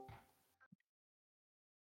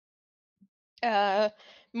Uh,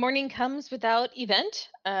 Morning comes without event,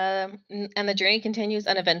 and the journey continues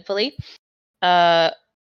uneventfully.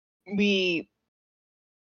 We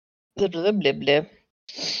blah, blah, blah, blah.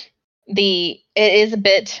 It is a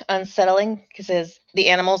bit unsettling because the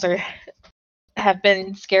animals have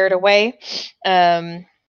been scared away. Shori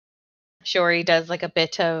does like a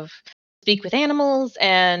bit of speak with animals,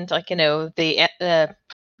 and the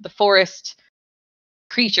forest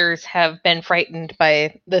creatures have been frightened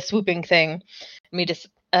by the swooping thing. We just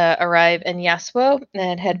arrive in Yasuo,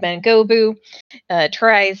 and Headman Gobu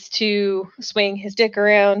tries to swing his dick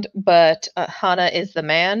around, but Hana is the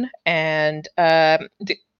man and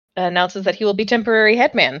announces that he will be temporary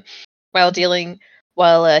headman while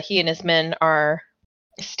he and his men are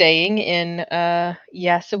staying in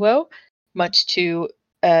Yasuo, much to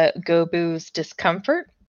Gobu's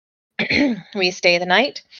discomfort. We stay the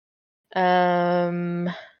night.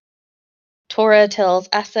 Tora tells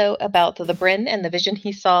Aso about the Bryn and the vision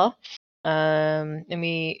he saw. And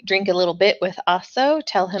we drink a little bit with Aso,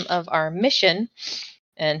 tell him of our mission,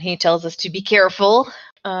 and he tells us to be careful,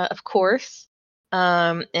 of course.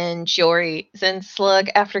 And Shiori sends Slug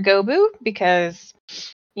after Gobu because,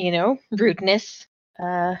 rudeness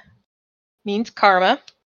means karma.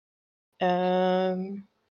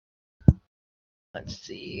 Let's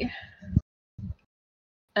see.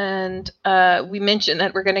 And we mentioned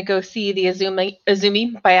that we're going to go see the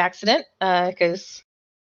Azumi by accident because,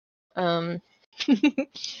 well,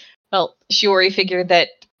 Shiori figured that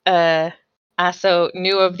Aso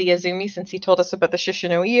knew of the Azumi since he told us about the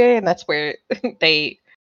Shishinomiya, and that's where they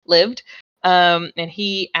lived. And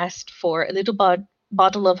he asked for a little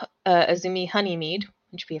bottle of Azumi honey mead,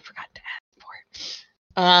 which we have forgotten to ask for.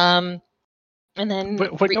 And then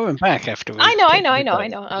we're going back after. I know.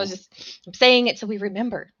 I was just saying it so we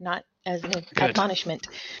remember, not as an admonishment.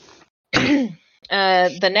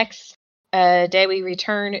 The next day we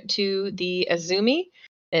return to the Azumi.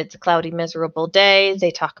 It's a cloudy, miserable day.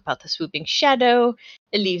 They talk about the swooping shadow.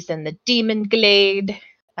 It leaves in the demon glade.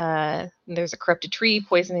 There's a corrupted tree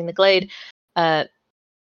poisoning the glade.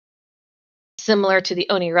 Similar to the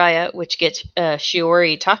Oniraya, which gets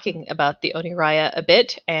Shiori talking about the Oniraya a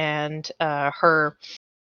bit and her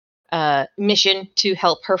mission to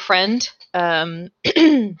help her friend, Sugo.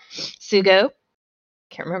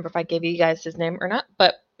 Can't remember if I gave you guys his name or not,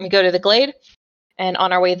 but we go to the glade, and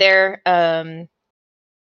on our way there,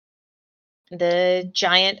 the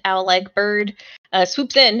giant owl-like bird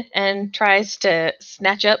swoops in and tries to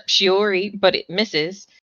snatch up Shiori, but it misses.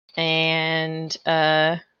 And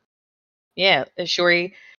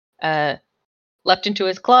Shiori leapt into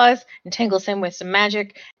his claws, entangles him with some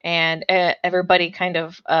magic, and everybody kind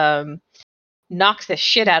of knocks the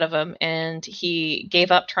shit out of him, and he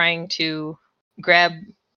gave up trying to grab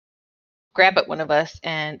at one of us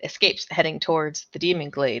and escapes, heading towards the demon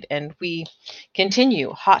glade, and we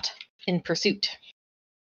continue hot in pursuit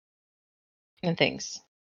and things.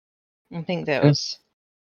 I think that was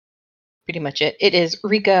pretty much it. It is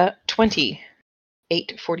Rika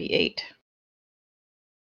 2848.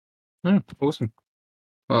 Oh, awesome.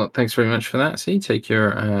 Well, thanks very much for that. See, take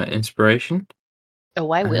your inspiration. Oh,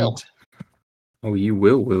 I will. Oh, you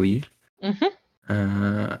will you?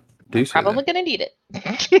 Mm-hmm. Do so. Probably gonna need it.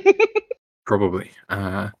 Probably.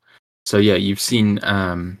 So yeah, you've seen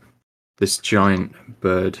this giant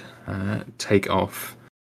bird take off,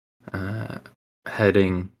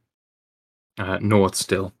 heading north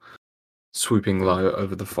still, swooping low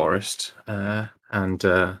over the forest, and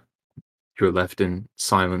you're left in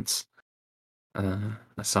silence,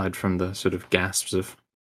 aside from the sort of gasps of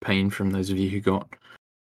pain from those of you who got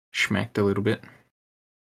schmacked a little bit.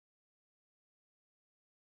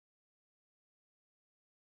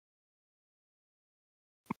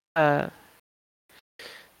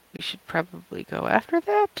 We should probably go after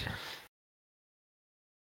that.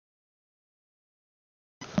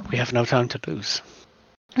 We have no time to lose.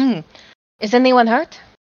 Is anyone hurt?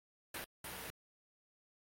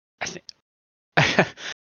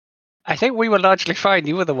 I think we were largely fine.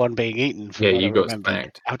 You were the one being eaten. From Yeah, what you I got remembered,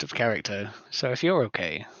 spanked. out of character. So if you're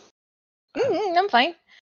okay, I'm fine.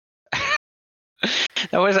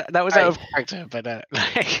 that was out of character, but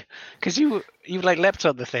because you leapt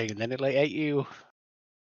on the thing and then it ate you.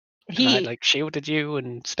 He I shielded you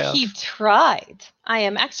and stuff. He tried. I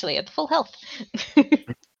am actually at full health.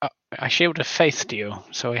 I shielded faith you,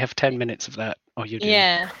 so I have 10 minutes of that. Or you do.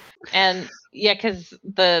 Yeah, and because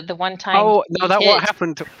the one time. Oh no, what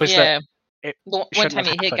happened was that. One time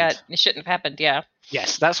he hit it shouldn't have happened. Yeah.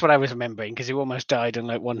 Yes, that's what I was remembering because you almost died in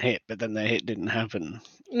one hit, but then the hit didn't happen.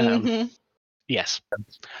 Yes.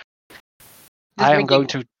 I am going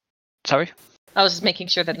to. Sorry. I was just making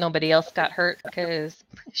sure that nobody else got hurt because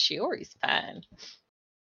Shiori's fine.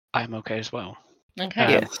 I'm okay as well.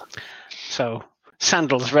 Okay. Yes. So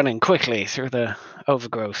Sandal's running quickly through the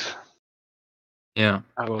overgrowth. Yeah.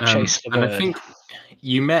 I will chase the and bird. I think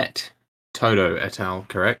you met Toto et al.,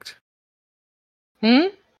 correct? Hmm?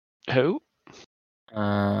 Who?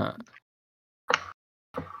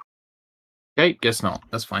 Okay, guess not.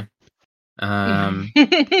 That's fine. Um,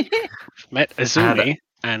 Met I had Azumi,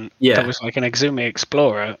 and yeah. there was like an Exumi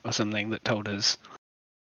explorer or something that told us.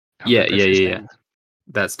 I can't Yeah, remember yeah, if his yeah, yeah. name-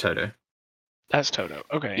 That's Toto. That's Toto.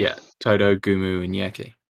 Okay. Yeah, Toto, Gumu, and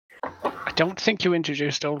Yeki. I don't think you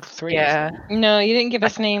introduced all three Yeah. of them. No, you didn't give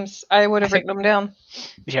us names. I would have I think- written them down.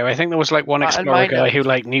 Yeah, I think there was like one Not in explorer my guy who notes.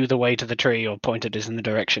 like knew the way to the tree or pointed us in the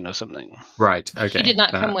direction or something. Right. Okay. He did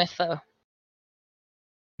not that- come with, though.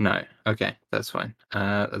 No. Okay, that's fine.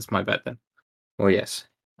 That's my bad then. Well, yes.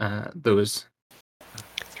 There was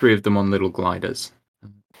 3 of them on little gliders,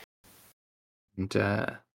 and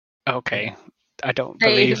Okay. I don't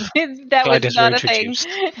Great. believe That was gliders were not a thing. introduced.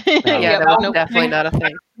 Yeah, Yep, that was nope. definitely not a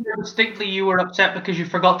thing. Distinctly, you were upset because you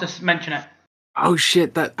forgot to mention it. oh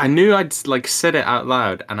shit! That I knew I'd like said it out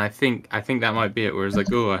loud, and I think that might be it. Where it's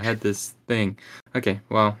like, oh, I had this thing. Okay,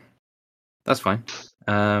 well, that's fine.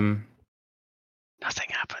 Nothing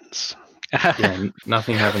happens. Yeah,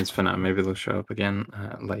 nothing happens for now. Maybe they'll show up again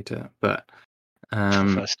later. But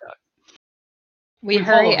First time. We We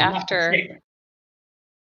hurry followed them, that's the after. thing.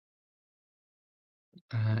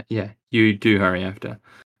 yeah, you do hurry after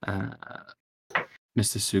Mr.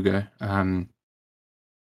 Sugo.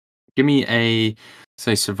 Give me a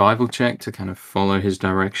say survival check to kind of follow his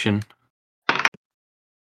direction.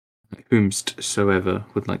 Whomsoever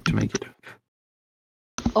would like to make it.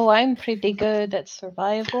 Oh, I'm pretty good at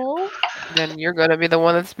survival. Then you're gonna be the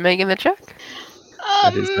one that's making the check.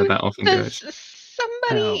 That is how that often Does goes.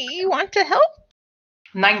 somebody want to help?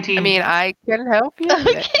 19. I mean, I can help you.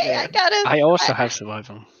 Okay, I got a. I also have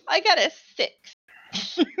survival. I got a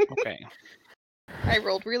 6. Okay. I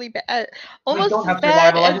rolled really bad. We Almost don't as have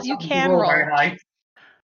bad survival, I as just you happen to can roll roll. very high.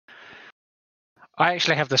 I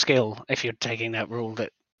actually have the skill, if you're taking that rule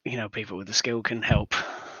that, people with the skill can help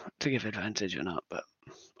to give advantage or not,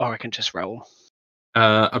 or I can just roll.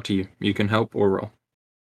 Up to you. You can help or roll.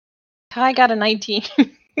 I got a 19.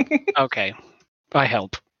 Okay. I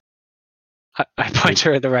help. I point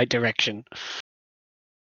her in the right direction.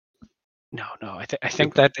 No, I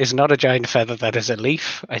think that is not a giant feather, that is a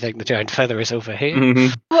leaf. I think the giant feather is over here.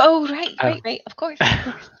 Mhm. Oh, right, Oh. right. Of course.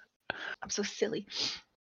 I'm so silly.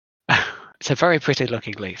 It's a very pretty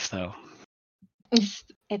looking leaf, though.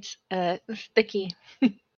 It's sticky.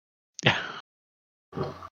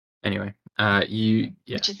 Anyway,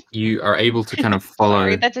 Which is you are able to kind of follow.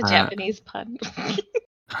 sorry, that's a Japanese pun.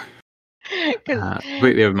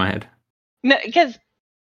 Completely over my head. No, because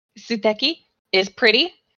Suteki is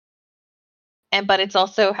pretty, but it's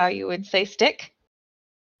also how you would say stick.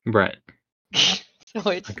 Right. So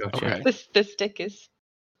it's I gotcha. Okay. the stick is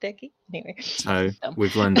sticky. Anyway. So Dumb.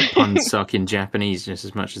 we've learned that puns suck in Japanese just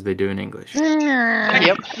as much as they do in English.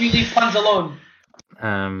 Yep. We leave puns alone.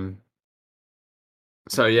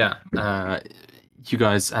 So yeah, you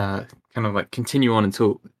guys kind of like continue on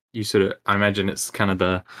until you sort of. I imagine it's kind of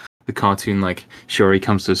the cartoon like Shiori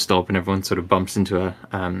comes to a stop and everyone sort of bumps into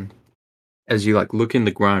her. As you like look in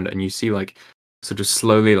the ground and you see like sort of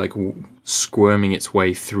slowly like squirming its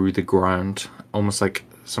way through the ground, almost like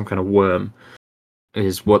some kind of worm,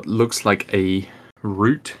 is what looks like a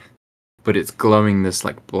root, but it's glowing this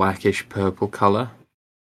like blackish purple color,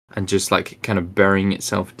 and just like kind of burying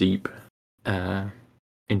itself deep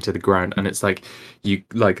into the ground, and it's like you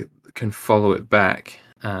like can follow it back,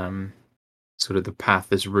 sort of the path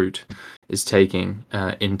this root is taking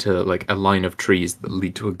into like a line of trees that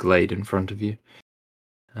lead to a glade in front of you.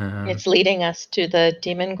 It's leading us to the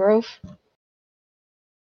Demon Grove.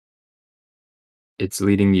 It's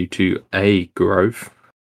leading you to a grove.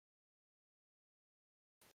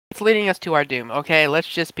 It's leading us to our doom. Okay, let's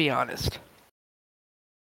just be honest.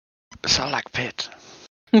 Sarlacc pit.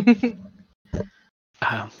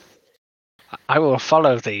 I will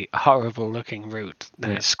follow the horrible looking root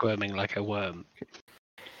that is squirming like a worm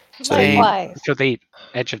So Likewise. to the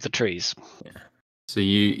edge of the trees. So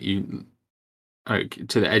you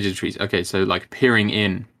to the edge of the trees. Okay, so like peering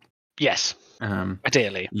in. Yes,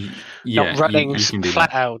 ideally. Yeah, Not running you can do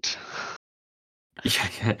flat that. out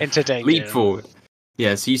Yeah, into danger. leap forward.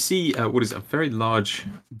 Yeah, so you see what is a very large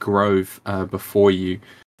grove before you.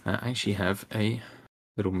 I actually have a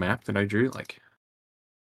little map that I drew like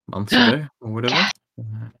months ago or whatever.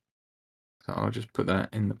 So I'll just put that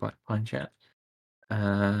in the Black Pine chat.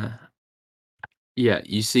 Yeah,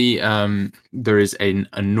 you see, there is an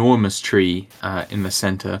enormous tree in the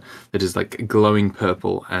center that is like glowing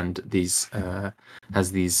purple, and these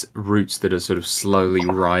has these roots that are sort of slowly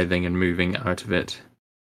writhing and moving out of it.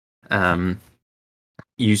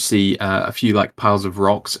 You see a few like piles of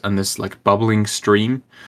rocks and this like bubbling stream,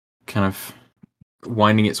 kind of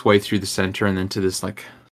winding its way through the center and then to this like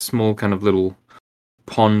small kind of little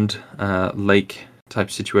pond, lake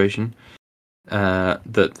type situation.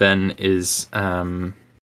 That then is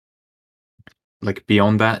like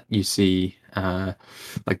beyond that, you see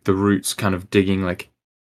like the roots kind of digging like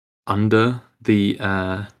under the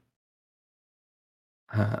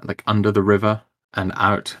like under the river and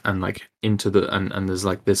out and like into the and there's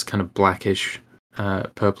like this kind of blackish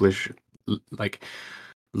purplish like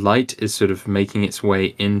light is sort of making its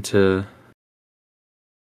way into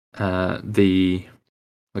the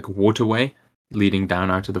like waterway leading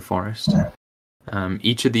down out of the forest.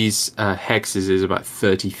 Each of these hexes is about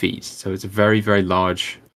 30 feet, so it's a very, very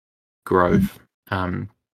large grove.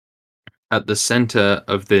 At the center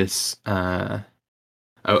of this of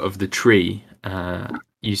the tree,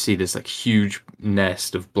 you see this like huge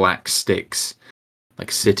nest of black sticks,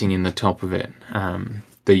 like sitting in the top of it.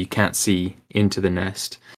 Though you can't see into the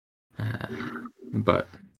nest, but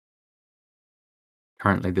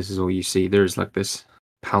currently this is all you see. There's like this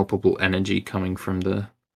palpable energy coming from the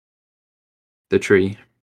tree.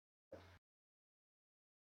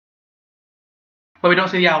 But we don't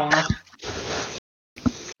see the owl, no?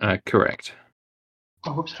 Correct.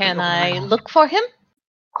 Oh, whoops, Can opened the I wrong one. look for him?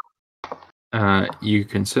 You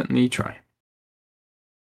can certainly try.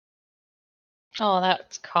 Oh,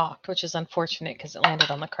 that's cocked, which is unfortunate because it landed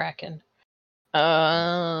on the Kraken.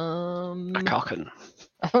 A cocken.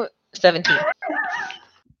 17.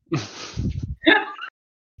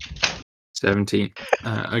 17.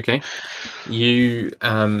 Okay. You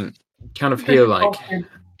kind of hear like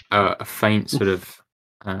a faint sort of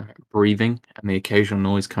breathing and the occasional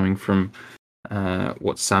noise coming from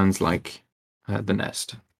what sounds like the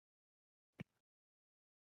nest.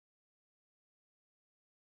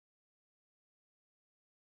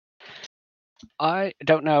 I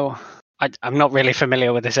don't know. I'm not really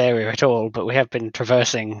familiar with this area at all, but we have been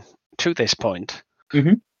traversing to this point.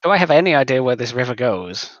 Mm-hmm. Do I have any idea where this river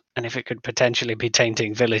goes, and if it could potentially be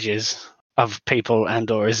tainting villages of people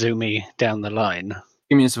and/or Izumi down the line?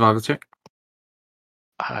 Give me a survival check.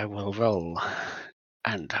 I will roll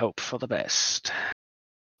and hope for the best.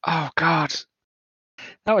 Oh God,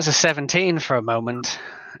 that was a 17 for a moment.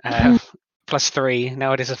 Plus 3.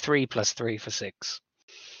 Now it is a 3 plus 3 for 6.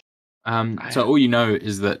 So all you know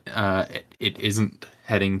is that it isn't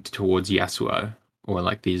heading towards Yasuo or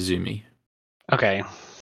like the Izumi. Okay.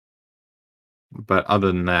 But other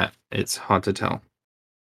than that, it's hard to tell.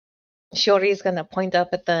 Shiori's gonna point up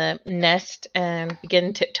at the nest and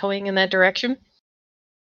begin tiptoeing in that direction.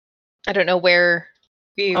 I don't know where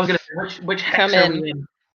we've I was gonna say, which hex come are in. we in?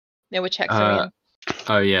 Yeah, which hex are we in?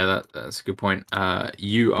 Oh yeah, that's a good point.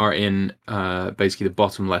 You are in basically the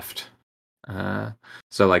bottom left.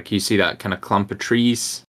 So like you see that kind of clump of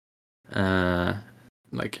trees.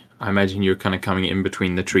 Like I imagine you're kind of coming in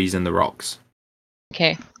between the trees and the rocks.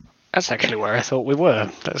 Okay. That's actually where I thought we were.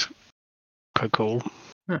 That's quite cool.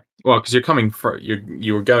 Huh. Well, because you're coming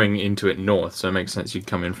you were going into it north, so it makes sense you'd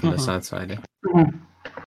come in from the south side.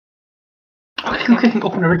 Okay,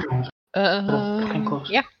 open originals. Getting close.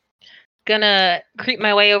 Yeah. Gonna creep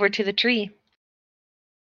my way over to the tree.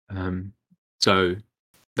 So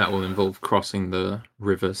that will involve crossing the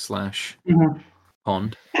river /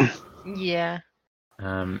 pond. Yeah.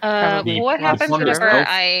 Probably What cross happens the whenever river.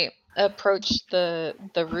 I approach the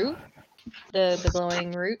root? The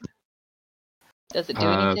glowing root? Does it do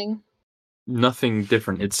anything? Nothing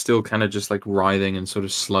different. It's still kind of just like writhing and sort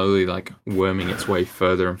of slowly like worming its way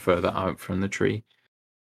further and further out from the tree.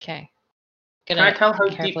 Okay. Can I tell how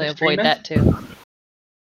deep carefully the stream avoid is? that too.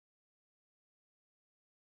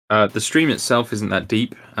 The stream itself isn't that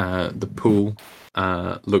deep. The pool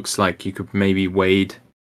looks like you could maybe wade.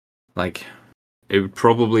 Like it would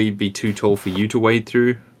probably be too tall for you to wade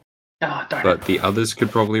through, Ah, darn but it. the others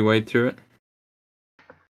could probably wade through it.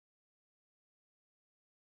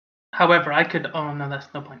 However, I could. Oh no, that's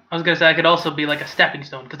no point. I was gonna say I could also be like a stepping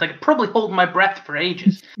stone because I could probably hold my breath for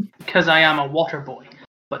ages because I am a water boy.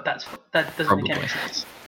 But that doesn't make any Probably. sense.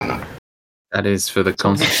 That is for the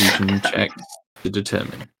Constitution check to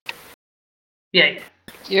determine. Yeah.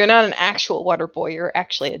 You're not an actual water boy, you're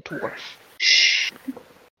actually a dwarf. Shh.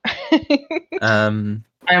 I am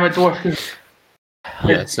a dwarf who.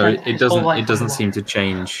 Yeah, so it his whole life doesn't underwater. seem to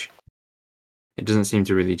change. It doesn't seem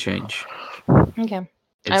to really change. Okay.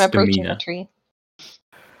 It's I'm approaching demeanor. the tree.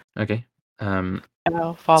 Okay.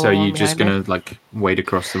 I'll follow So along you're just behind me. gonna like wade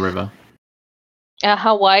across the river.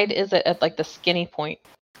 How wide is it at like the skinny point?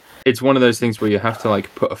 It's one of those things where you have to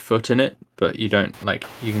like put a foot in it, but you don't like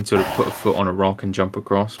you can sort of put a foot on a rock and jump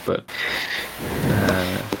across, but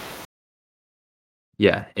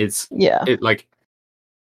yeah, it's not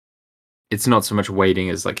so much wading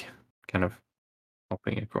as like kind of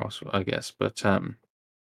hopping across, I guess. But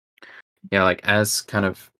yeah, like as kind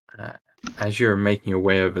of as you're making your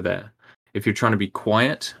way over there, if you're trying to be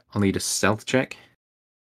quiet, I'll need a stealth check.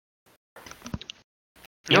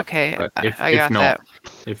 Yep. Okay, But I got that.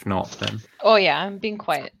 if not, then Oh yeah, I'm being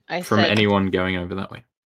quiet. from anyone going over that way.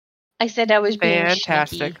 I said I was being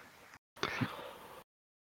Fantastic. sneaky.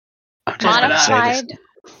 I'm just gonna say Modified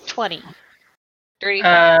 20. Dirty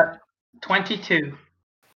 20. 22.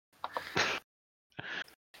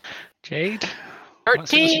 Jade,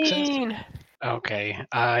 what's your success? 13. Okay,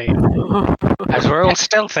 as we're all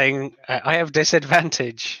stealthing, I have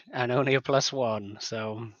disadvantage and only a +1,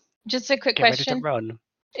 so Just a quick get ready to question. run.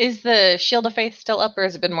 Is the Shield of Faith still up or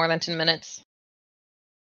has it been more than 10 minutes?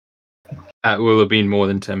 It will have been more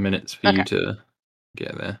than 10 minutes for you Okay. to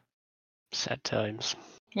get there. Sad times.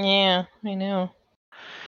 Yeah, I know.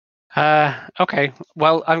 Okay.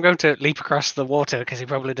 Well, I'm going to leap across the water because he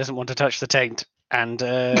probably doesn't want to touch the taint, and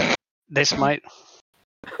this might.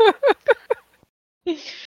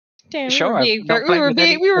 Damn, Sure, I'm not we playing were with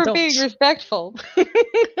any being adults. respectful.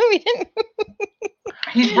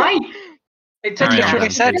 He's right. It's a Carry on,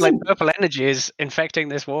 nasty then. taint. Like purple energy is infecting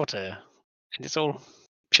this water, and it's all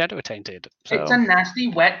shadow tainted. So It's a nasty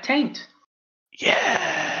wet taint.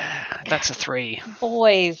 yeah, that's a 3.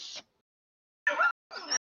 Boys.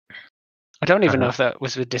 I don't even know if that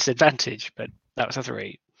was with disadvantage, but that was a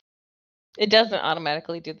 3. It doesn't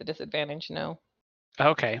automatically do the disadvantage, no.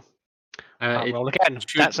 Okay. I'll roll again.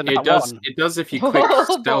 That's a it does. 1. It does if you click Oh,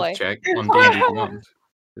 stealth boy. check on D&D Beyond.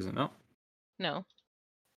 Does it not? No.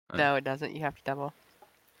 No, it doesn't. You have to double.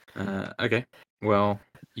 Okay. Well,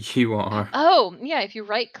 you are. Oh, yeah, if you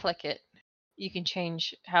right click it, you can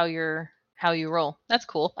change how you roll. That's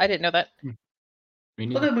cool. I didn't know that. Me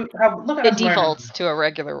Look neither. at It us learning. defaults to a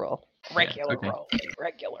regular roll. Regular okay. roll.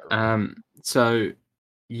 Regular roll. So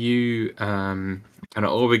you kind of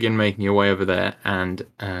all begin making your way over there, and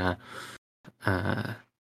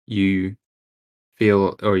you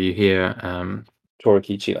feel or you hear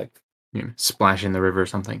Torikichi like splash in the river or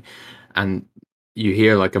something, and you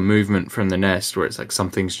hear like a movement from the nest where it's like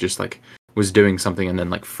something's just like was doing something and then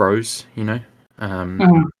like froze, Mhm.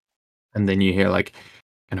 and then you hear like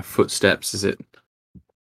kind of footsteps as it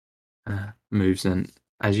moves, and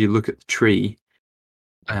as you look at the tree,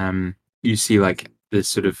 you see like this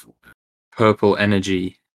sort of purple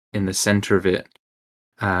energy in the center of it,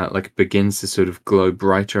 like begins to sort of glow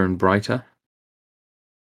brighter and brighter.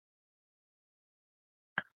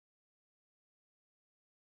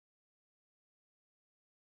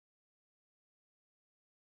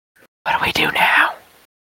 What do we do now?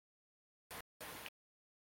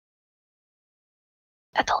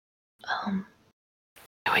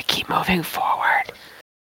 Do we keep moving forward?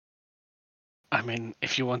 I mean,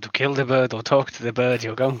 if you want to kill the bird or talk to the bird,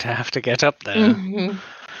 you're going to have to get up there. Mm-hmm.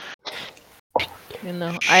 You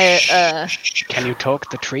know, Can you talk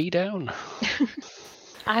the tree down?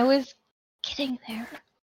 I was getting there.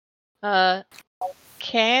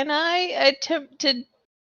 Can I attempt to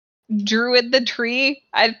druid the tree?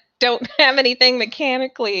 I don't have anything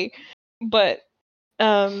mechanically, but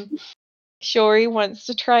Shori wants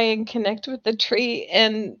to try and connect with the tree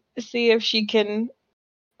and see if she can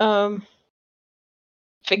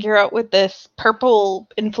figure out what this purple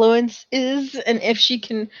influence is and if she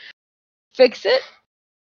can fix it.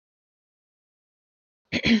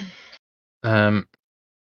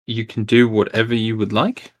 You can do whatever you would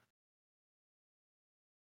like.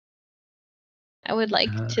 I would like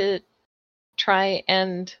to try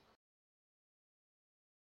and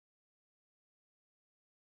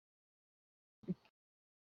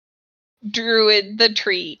druid the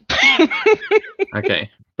tree. Okay,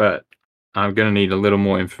 but I'm going to need a little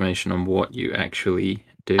more information on what you actually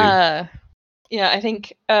do. Yeah, I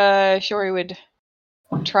think Shori would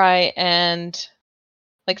try and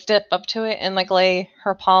like step up to it and like lay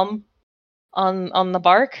her palm on the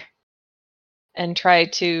bark and try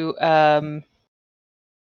to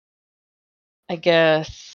I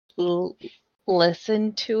guess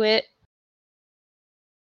listen to it.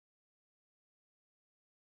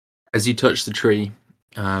 As you touch the tree,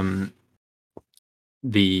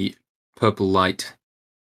 the purple light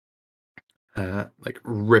like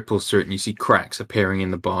ripples through it, and you see cracks appearing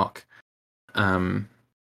in the bark.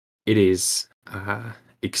 It is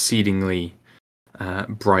exceedingly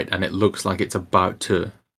bright, and it looks like it's about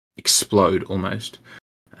to explode almost.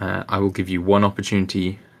 I will give you one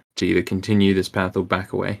opportunity to either continue this path or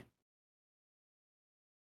back away.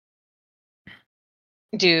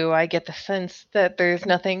 Do I get the sense that there's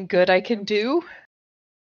nothing good I can do?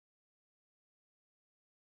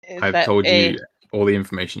 Is I've that told a... you all the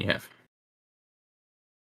information you have.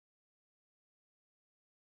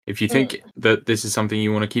 If you think that this is something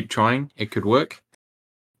you want to keep trying, it could work.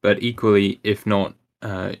 But equally, if not,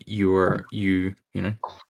 you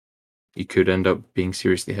could end up being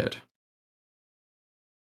seriously hurt.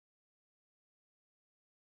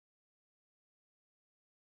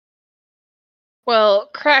 Well,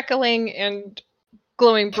 crackling and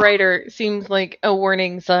glowing brighter seems like a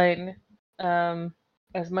warning sign.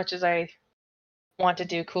 As much as I want to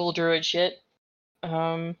do cool druid shit.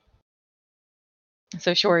 So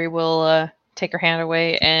Shori will take her hand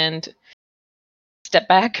away and step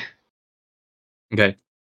back. Okay.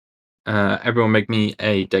 Everyone make me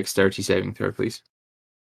a dexterity saving throw, please.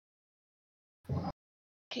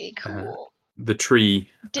 Okay, cool. The tree...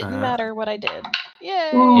 Didn't matter what I did.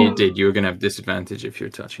 Ooh. Yay! It did. You were going to have disadvantage if you're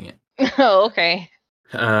touching it. Oh, okay.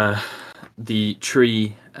 The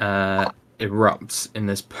tree erupts in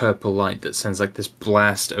this purple light that sends like this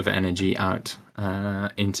blast of energy out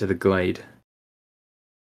into the glade.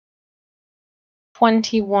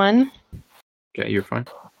 21. Okay, you're fine.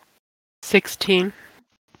 16.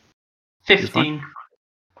 15.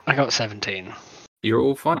 I got 17. You're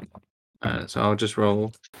all fine. So I'll just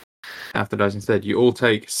roll half the dice instead. You all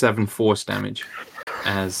take 7 force damage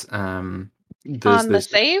as there's On the this...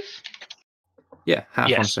 save? Yeah, half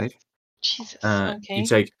on Yes. save. Jesus, You okay.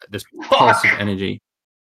 take this pulse of energy.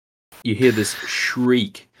 You hear this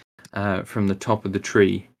shriek from the top of the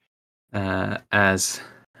tree as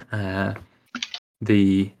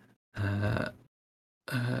the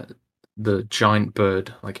giant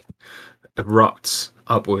bird like erupts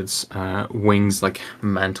upwards, wings like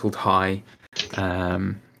mantled high,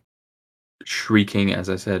 shrieking, as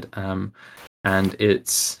I said, and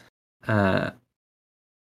it's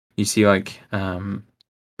you see like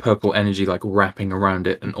purple energy like wrapping around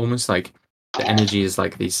it, and almost like the energy is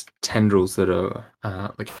like these tendrils that are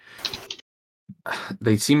like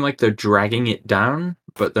they seem like they're dragging it down,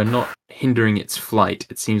 but they're not hindering its flight.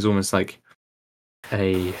 It seems almost like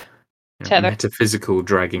a Tether. metaphysical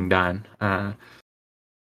dragging down,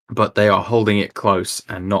 but they are holding it close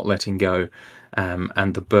and not letting go.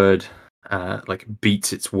 And the bird like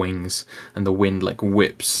beats its wings, and the wind like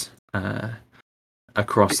whips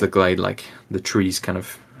across the glade, like the trees kind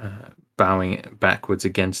of bowing it backwards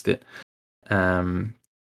against it. I'm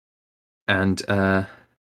gonna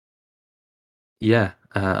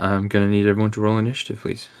need everyone to roll initiative,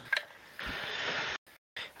 please.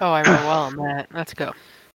 Oh, I roll well on that. Let's go.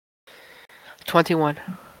 21.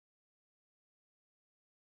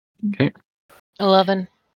 Okay. 11.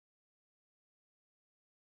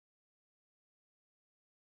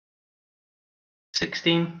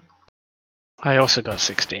 16. I also got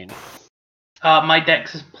 16. My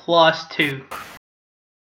dex is +2.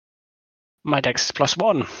 My dex is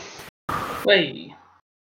 +1. Wait.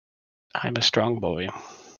 I'm a strong boy.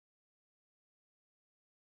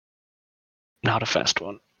 Not a fast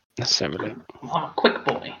one, necessarily. I'm a quick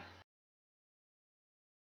boy.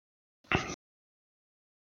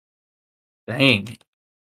 Dang.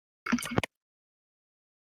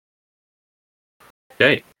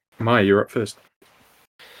 Okay, Maya, you're up first.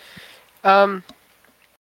 How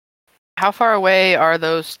far away are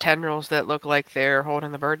those tendrils that look like they're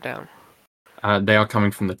holding the bird down? They are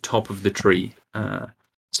coming from the top of the tree.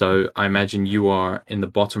 So I imagine you are in the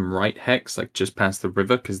bottom right hex, like just past the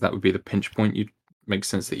river, because that would be the pinch point. You'd make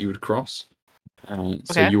sense that you would cross. So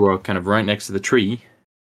Okay. you are kind of right next to the tree,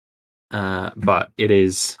 but it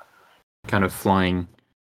is kind of flying,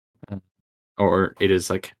 or it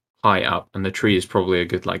is like high up, and the tree is probably a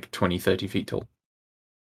good like 20, 30 feet tall.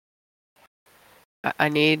 I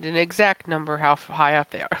need an exact number how high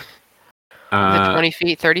up they are. Is it 20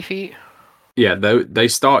 feet, 30 feet? Yeah, they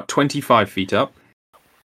start 25 feet up,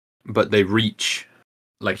 but they reach,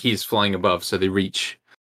 like he's flying above, so they reach,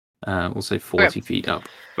 we'll say 40 feet up,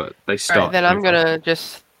 but they start. Alright, then I'm 25. gonna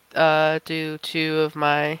just do 2 of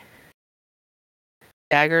my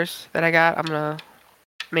daggers that I got. I'm gonna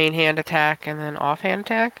main hand attack and then offhand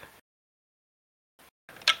attack.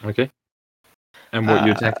 Okay. And what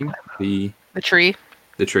you're attacking? The tree.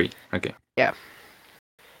 The tree. Okay. Yeah.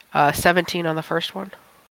 17 on the first one.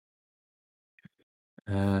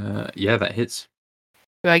 Yeah, that hits.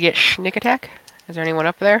 Do I get sneak attack? Is there anyone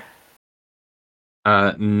up there?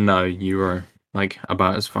 No, you are like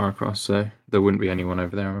about as far across, so there wouldn't be anyone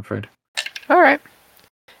over there, I'm afraid. All right.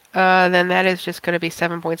 Then that is just going to be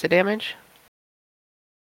 7 points of damage.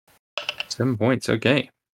 7 points. Okay.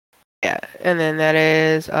 Yeah, and then that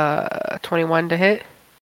is 21 to hit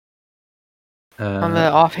on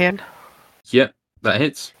the offhand, Yep, that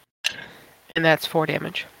hits. and that's 4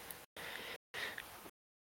 damage.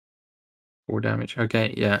 4 damage.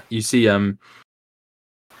 Okay, yeah. You see,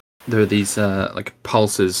 there are these like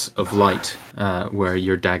pulses of light where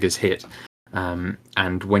your daggers hit,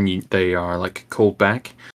 and when they are like called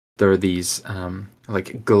back, there are these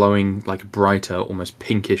like glowing, like brighter, almost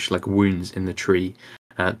pinkish, like wounds in the tree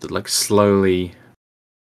that like slowly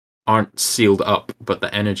aren't sealed up, but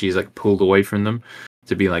the energy is like pulled away from them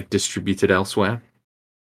to be like distributed elsewhere.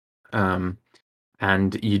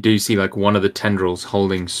 And you do see like one of the tendrils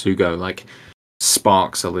holding Sugo like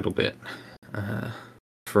sparks a little bit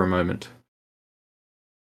for a moment.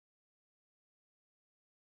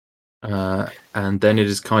 And then it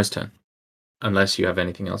is Kai's turn, unless you have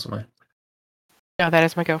anything else on my. No, that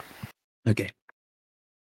is my go. Okay.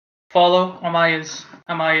 Follow Amaya's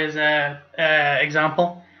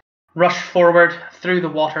example. Rush forward through the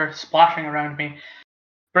water, splashing around me.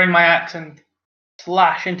 Bring my axe and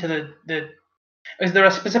slash into the. Is there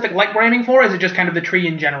a specific light we're aiming for? Or is it just kind of the tree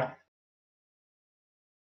in general?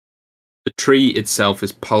 The tree itself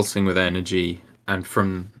is pulsing with energy, and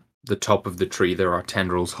from the top of the tree there are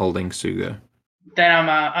tendrils holding Sugo. Then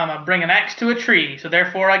I'm a bring an axe to a tree, so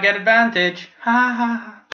therefore I get advantage. Ha ha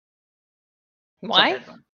ha. Why?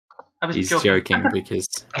 I was He's joking. because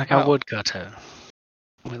Like a woodcutter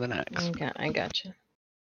with an axe. I gotcha.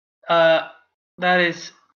 That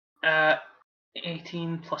is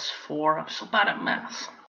 18 plus 4. I'm so bad at maths.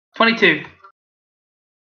 22.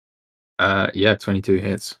 yeah, 22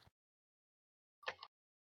 hits.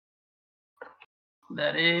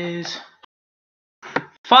 That is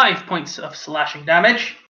 5 points of slashing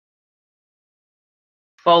damage,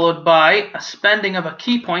 followed by a spending of a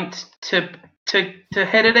key point to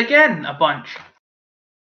hit it again a bunch.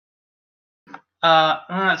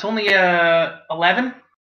 It's only 11.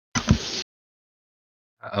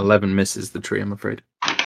 11 misses the tree, I'm afraid.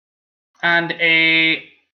 And a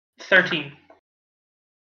 13.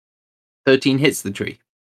 13 hits the tree.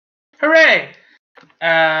 Hooray!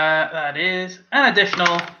 That is an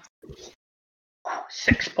additional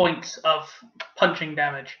 6 points of punching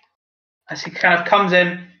damage. As he kind of comes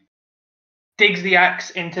in, digs the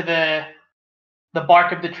axe into the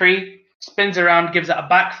bark of the tree, spins around, gives it a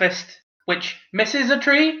back fist, which misses a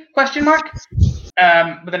tree? Question mark.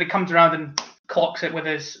 But then he comes around and clocks it with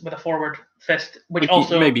a forward fist, which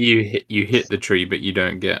also maybe you hit the tree, but you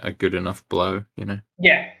don't get a good enough blow.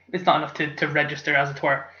 Yeah, it's not enough to register, as it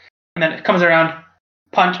were. And then it comes around,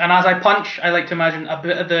 punch, and as I punch, I like to imagine a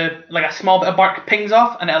bit of a small bit of bark pings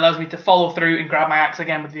off, and it allows me to follow through and grab my axe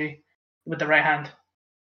again with the right hand.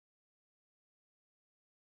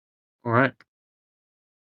 All right.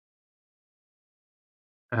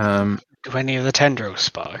 Do any of the tendrils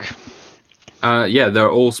spark? Yeah, they're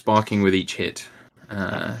all sparking with each hit.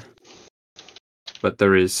 But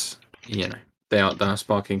there is, they are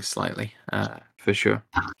sparking slightly, for sure.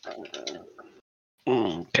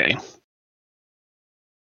 Okay.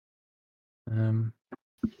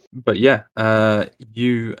 But yeah,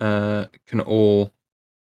 you can all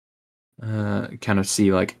kind of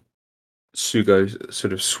see like Sugo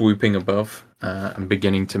sort of swooping above and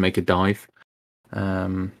beginning to make a dive.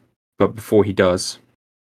 But before he does,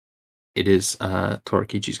 it is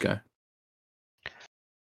Torakichi's go.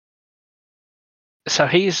 So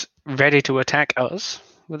he's ready to attack us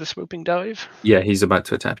with a swooping dive? Yeah, he's about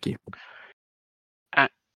to attack you.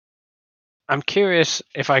 I'm curious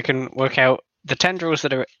if I can work out the tendrils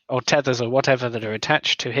that are, or tethers or whatever that are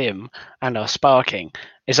attached to him and are sparking.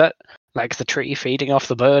 Is that like the tree feeding off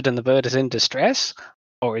the bird and the bird is in distress?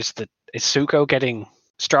 Or is Suko getting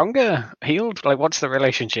stronger, healed? Like, what's the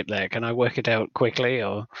relationship there? Can I work it out quickly?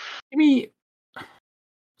 Or Give me,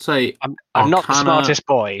 say, I'm not the smartest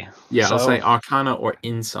boy. Yeah, so I'll say Arcana or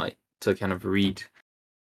Insight to kind of read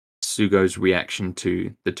Sugo's reaction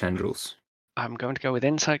to the tendrils. I'm going to go with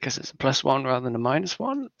insight because it's a +1 rather than a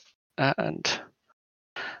 -1. And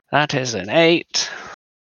that is an 8.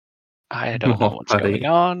 I don't know what's going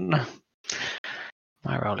on.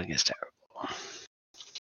 My rolling is terrible.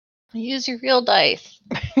 Use your real dice.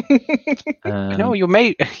 No, you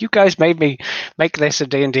guys made me make this a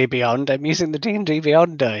D&D Beyond. I'm using the D&D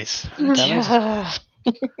Beyond dice. Damn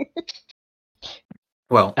it.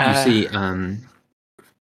 Well, you see,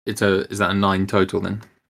 is that a 9 total then?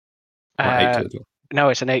 Or 8 total? No,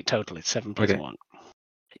 it's an 8 total. It's 7 plus 1.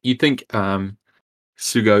 You think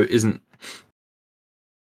Sugo isn't?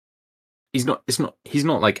 He's not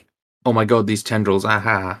like oh my god, these tendrils,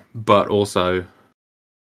 aha. But also, it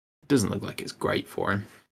doesn't look like it's great for him,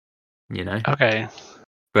 you know? Okay.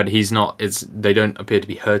 But he's not, they don't appear to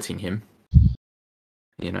be hurting him,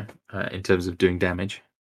 you know, in terms of doing damage.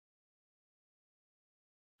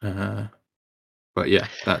 But yeah,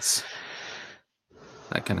 that's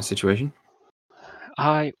that kind of situation.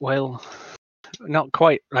 I will, not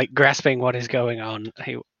quite like grasping what is going on.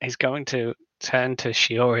 He's going to turn to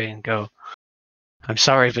Shiori and go, I'm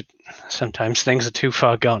sorry, but sometimes things are too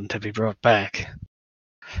far gone to be brought back.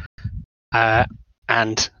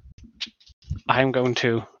 And I'm going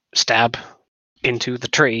to stab into the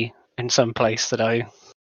tree in some place that I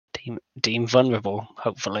deem vulnerable,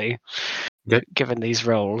 hopefully, Okay. given these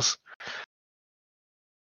rolls.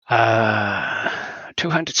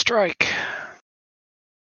 2-handed strike.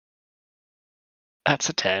 That's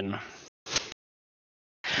a 10.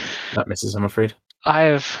 That misses, I'm afraid. I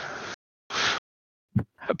have,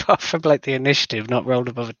 apart from like the initiative, not rolled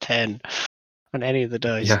above a 10 on any of the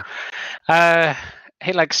dice. Yeah.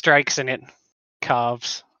 He like strikes and it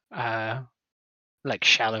carves like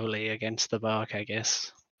shallowly against the bark, I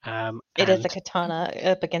guess. It is a And katana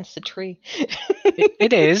up against the tree.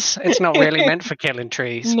 it is. It's not really meant for killing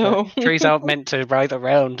trees. No. But trees aren't meant to writhe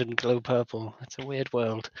around and glow purple. It's a weird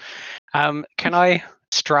world. Can I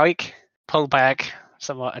strike, pull back,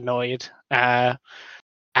 somewhat annoyed, and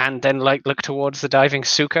then like look towards the diving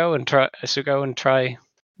Sugo and try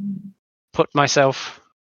put myself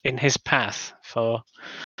in his path for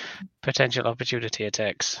potential opportunity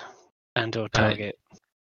attacks and or target.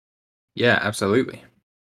 Yeah, absolutely.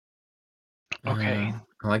 Okay.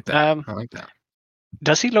 I like that. I like that.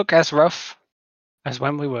 Does he look as rough as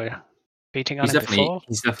when we were beating on him before?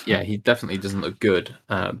 He definitely doesn't look good.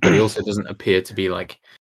 But he also doesn't appear to be like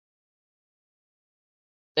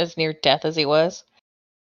As near death as he was.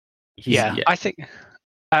 I think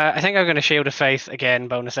I'm going to Shield of Faith again,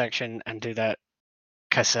 bonus action, and do that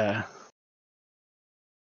because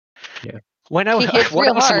what He hits real else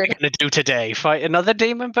am I hard. going to do today? Fight another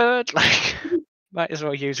demon bird? Like, might as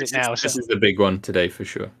well use it now. This is the big one today for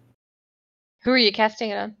sure. Who are you casting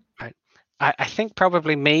it on? I think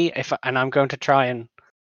probably me, and I'm going to try and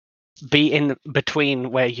be in between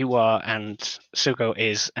where you are and Sugo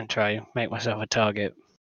is, and try and make myself a target.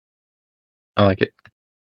 I like it.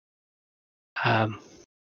 I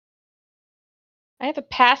have a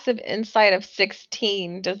passive insight of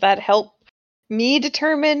 16. Does that help me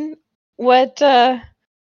determine what the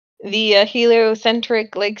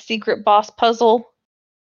heliocentric like secret boss puzzle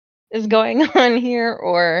is going on here,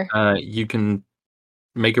 or You can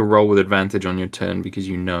make a roll with advantage on your turn because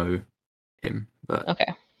you know him. But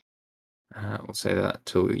okay. We'll say that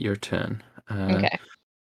till your turn. Okay.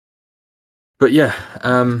 But yeah,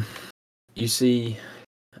 you see,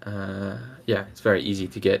 it's very easy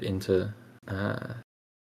to get into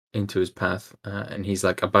his path, and he's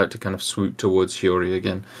like about to kind of swoop towards Shiori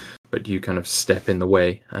again, but you kind of step in the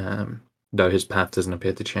way, though his path doesn't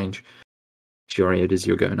appear to change. Shiori, it is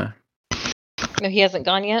your go now. No, he hasn't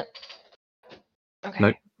gone yet? Okay.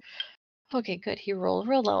 Nope. Okay, good. He rolled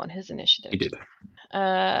real low on his initiative. He did. You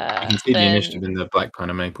can see the initiative in the Black Pine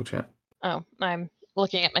and Maple chat. Oh, I'm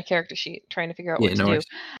looking at my character sheet, trying to figure out Yeah, what to no do.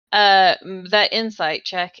 That insight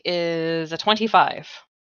check is a 25.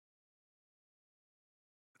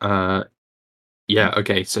 Yeah,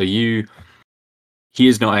 okay, so he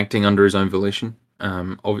is not acting under his own volition.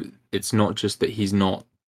 It's not just that he's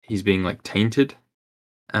being like tainted.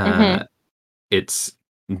 It's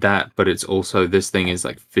that, but it's also this thing is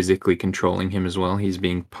like physically controlling him as well. He's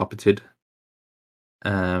being puppeted.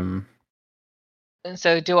 And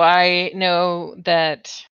so do I know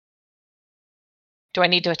that? Do I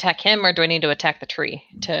need to attack him, or do I need to attack the tree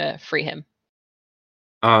to free him?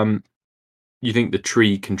 You think the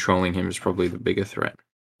tree controlling him is probably the bigger threat.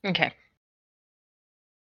 Okay.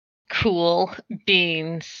 Cool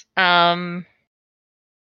beans.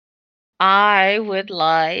 I would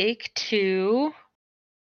like to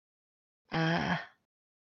can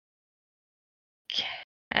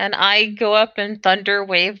I go up and thunder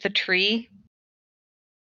wave the tree?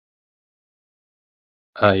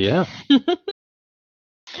 Yeah.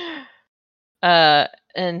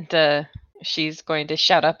 And she's going to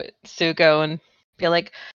shout up at Sugo and be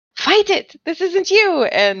like, "Fight it! This isn't you!"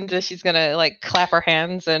 And she's gonna like clap her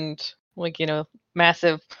hands and like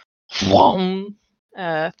massive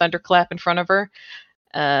thunderclap in front of her.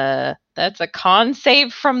 That's a con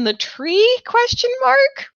save from the tree? Question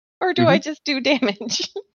mark? Or do I just do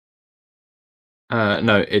damage?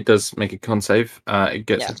 No, it does make a con save. It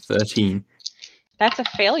gets Yeah. a 13. That's a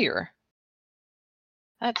failure.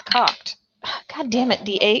 That's cocked. God damn it,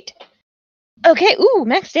 D8. Okay, ooh,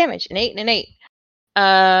 max damage. An 8 and an 8.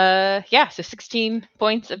 Yeah, so 16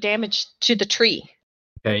 points of damage to the tree.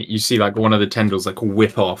 Okay, you see like one of the tendrils like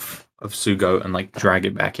whip off of Sugo and like drag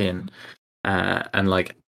it back in. And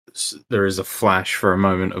like there is a flash for a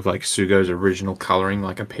moment of like Sugo's original coloring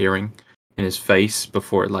like appearing in his face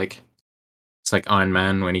before it like it's like Iron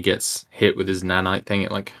Man when he gets hit with his nanite thing,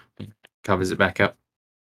 it like covers it back up.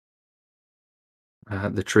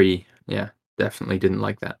 The tree, yeah, definitely didn't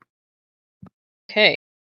like that. Okay.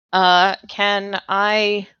 Can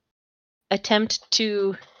I attempt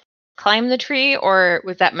to climb the tree, or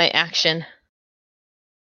was that my action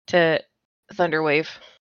to Thunderwave?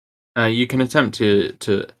 You can attempt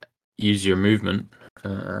to use your movement.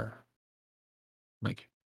 Like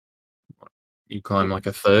you climb like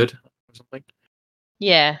a third or something.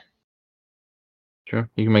 Yeah. Sure,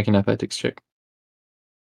 you can make an athletics check.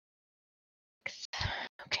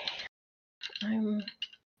 Okay. I'm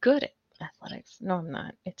good at athletics. No, I'm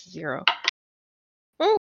not. It's 0.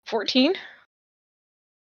 Oh, 14.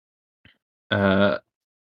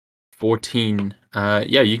 14.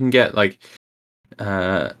 Yeah, you can get like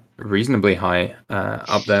reasonably high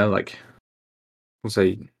up there, like we'll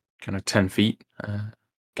say kind of 10 feet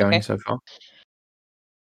going Okay. so far.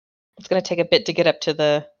 It's going to take a bit to get up to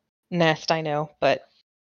the nest, I know, but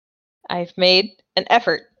I've made an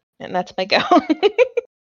effort, and that's my go.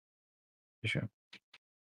 For sure.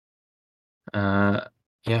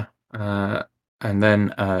 Yeah. And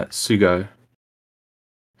then Sugo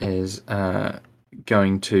is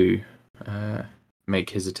going to make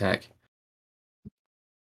his attack.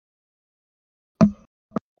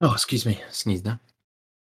 Oh, excuse me, sneeze now.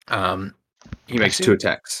 He makes 2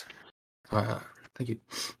 attacks. Thank you.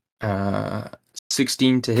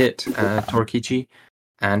 16 to hit Torkichi,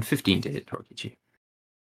 and 15 to hit Torkichi.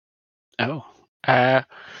 Oh.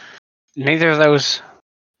 Neither of those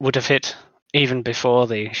would have hit even before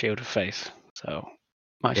the Shield of Faith. So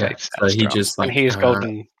my faith's so still he strong. just And like he is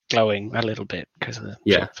golden glowing a little bit because of the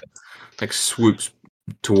Shield of Faith. like swoops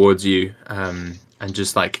towards you, and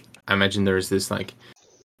just like I imagine there is this like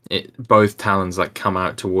both talons like come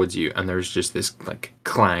out towards you, and there's just this like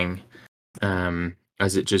clang,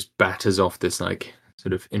 as it just batters off this like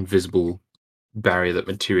sort of invisible barrier that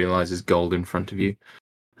materializes gold in front of you,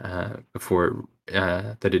 before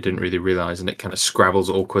that it didn't really realize, and it kind of scrabbles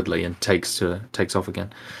awkwardly and takes off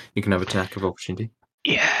again. You can have attack of opportunity.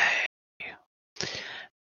 Yeah.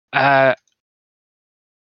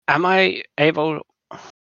 Am I able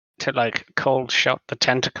to like cold shot the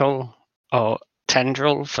tentacle or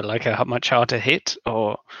tendril for like a much harder hit,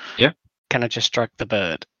 or can I just strike the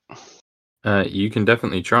bird? You can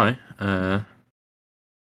definitely try.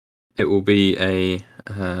 It will be a.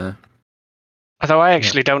 Although I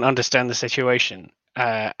actually don't understand the situation,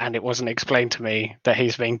 and it wasn't explained to me that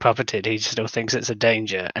he's being puppeted, he still thinks it's a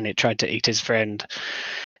danger, and it tried to eat his friend.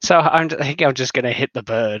 So I think I'm just going to hit the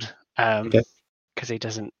bird, because he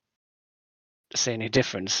doesn't see any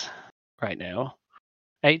difference right now.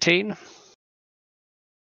 18?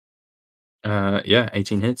 Yeah,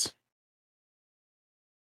 18 hits.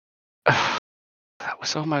 That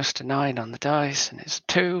was almost a 9 on the dice, and it's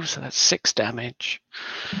 2, so that's 6 damage.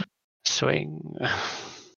 Swing.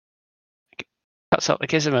 Cuts up, it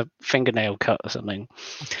gives him a fingernail cut or something.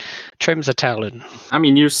 Trims a talon. I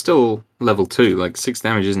mean, you're still level 2. Like 6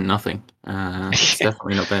 damage isn't nothing. It's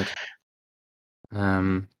definitely not bad.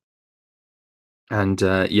 And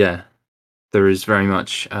yeah, there is very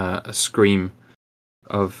much a scream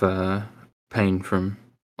of pain from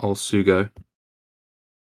old Sugo.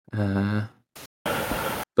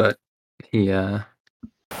 But he will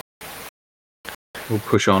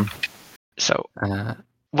push on. So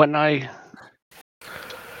when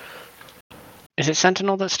is it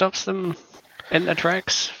Sentinel that stops them in their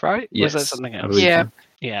tracks, right? Yes, Was that something else? Yeah. So.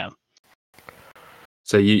 Yeah.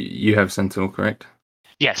 So you have Sentinel, correct?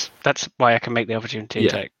 Yes, that's why I can make the opportunity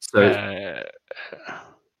attack. So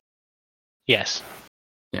yes.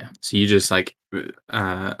 Yeah. So you just like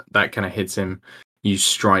that kind of hits him. You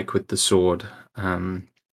strike with the sword, and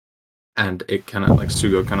it kind of like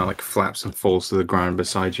Sugo kind of like flaps and falls to the ground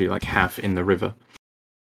beside you, like half in the river.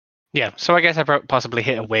 Yeah. So I guess I possibly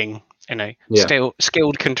hit a wing in a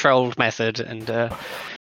skilled, controlled method, and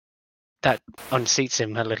that unseats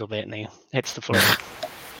him a little bit, and he hits the floor.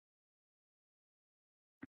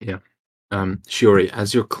 Yeah. Shiori,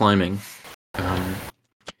 as you're climbing,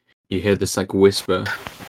 you hear this like whisper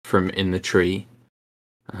from in the tree,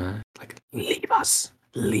 like leave us.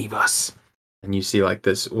 And you see like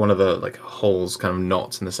this one of the like holes, kind of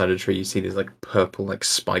knots in the side of the tree. You see these like purple like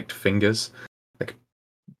spiked fingers, like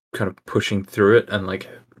kind of pushing through it and like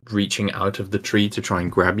reaching out of the tree to try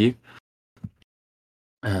and grab you.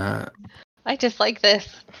 I just like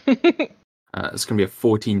this. It's going to be a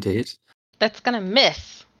 14 to hit. That's gonna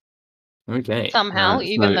miss Okay. somehow, so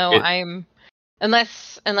even though it- I'm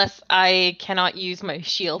unless I cannot use my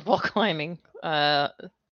shield while climbing.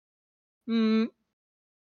 Mm,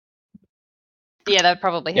 yeah, that would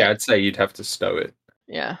probably hit. Yeah, I'd say you'd have to stow it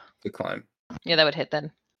Yeah, to climb. yeah, that would hit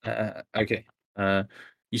then. Okay.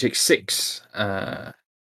 You take 6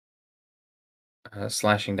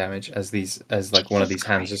 slashing damage as one of these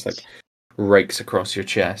hands just like rakes across your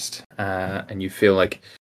chest, and you feel like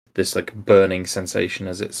this like burning sensation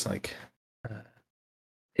as it's like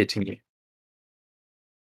hitting you.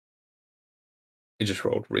 It just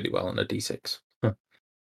rolled really well on a d6.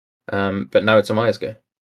 But now it's Amaya's go.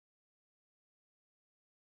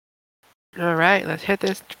 All right, let's hit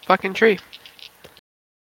this fucking tree.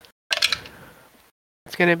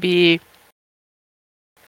 It's gonna be,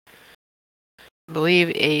 I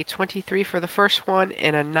believe, a 23 for the first one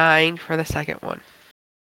and a 9 for the second one.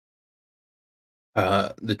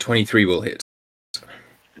 The 23 will hit.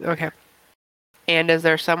 Okay. And is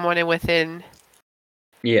there someone within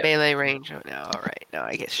Yeah. melee range? Oh, no, all right. Now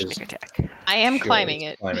I get sneak attack. I am Sure, climbing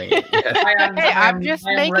it's it. climbing it, yeah. Hey, I'm just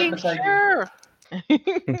I am right making beside you.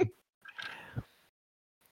 sure.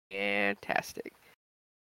 Fantastic.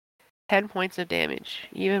 10 points of damage,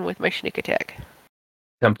 even with my sneak attack.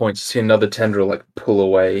 10 points. You see another tendril like pull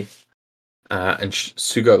away, and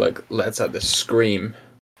Sugo like lets out this scream,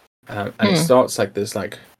 and it starts like this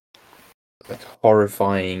like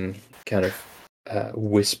horrifying kind of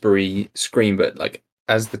whispery scream, but like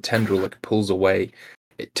as the tendril like pulls away,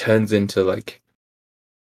 it turns into like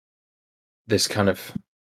this kind of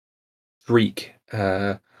freak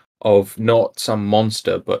of not some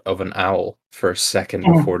monster but of an owl for a second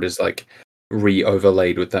before it is like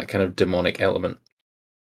re-overlaid with that kind of demonic element.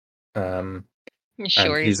 Sure, And he's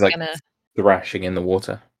he's like gonna. thrashing in the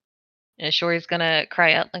water. Yeah, sure, he's gonna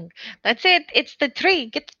cry out like, "That's it! It's the tree!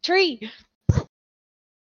 Get the tree!"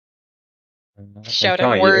 Shouting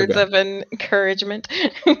Kai, words of encouragement.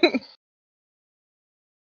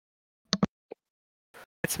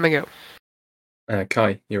 It's my go.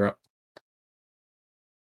 Kai, you're up.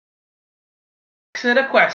 Consider a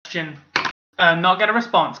question. Not get a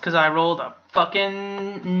response because I rolled a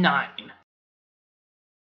fucking 9.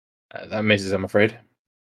 That misses, I'm afraid.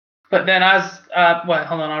 But then well,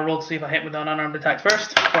 hold on, I rolled to see if I hit with an unarmed attack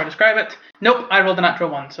first before I describe it. Nope, I rolled a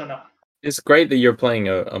natural 1, so no. It's great that you're playing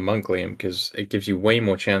a monk, Liam, because it gives you way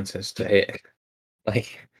more chances to hit.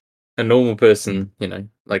 Like, a normal person,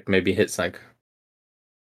 like maybe hits like,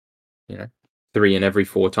 3 in every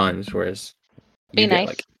 4 times, whereas Be you get nice.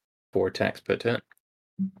 like 4 attacks per turn.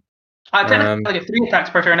 I technically get 3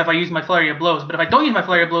 attacks per turn if I use my flurry of blows, but if I don't use my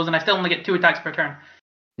flurry of blows, then I still only get 2 attacks per turn.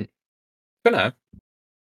 For now.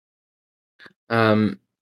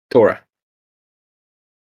 Tora.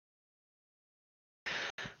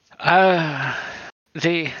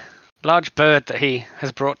 The large bird that he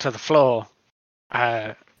has brought to the floor,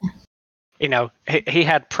 he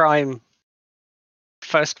had prime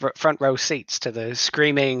front row seats to the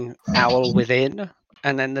screaming owl within,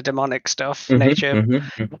 and then the demonic stuff, nature.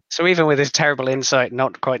 So even with his terrible insight,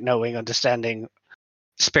 not quite understanding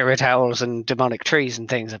spirit owls and demonic trees and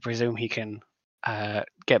things, I presume he can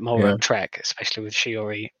get more on track, especially with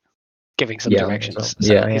Shiori giving some directions.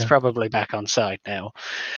 So he's probably back on side now.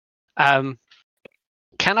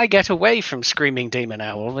 Can I get away from Screaming Demon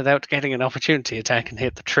Owl without getting an opportunity attack and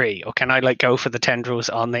hit the tree? Or can I go for the tendrils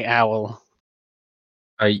on the owl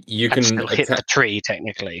You can still hit the tree,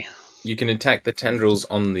 technically? You can attack the tendrils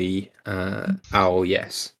on the owl,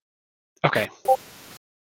 yes. Okay.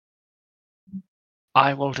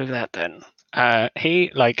 I will do that then.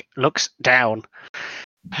 He looks down,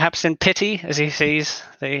 perhaps in pity as he sees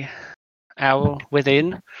the owl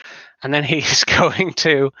within, and then he's going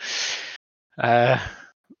to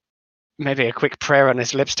maybe a quick prayer on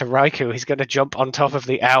his lips to Raikou. He's going to jump on top of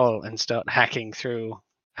the owl and start hacking through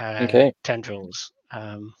tendrils.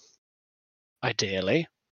 Ideally.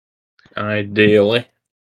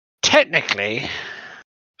 Technically,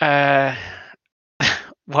 well,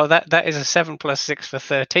 that is a 7 + 6 for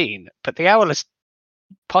 13. But the owl is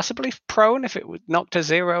possibly prone if it would knock to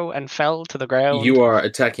 0 and fell to the ground. You are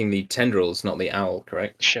attacking the tendrils, not the owl,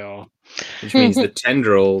 correct? Sure. Which means the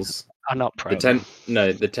tendrils are not prone.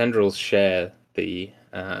 The tendrils share the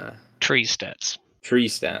tree stats. Tree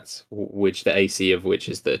stats, which the AC of which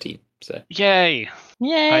is 13. So yay!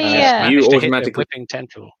 Yay! I just managed to hit the whipping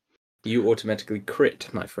tendril. You automatically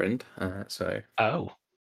crit, my friend. So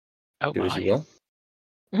do as you will.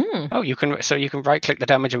 Oh, you can right click the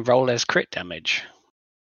damage and roll as crit damage.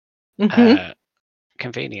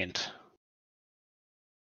 Convenient.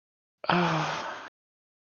 Oh,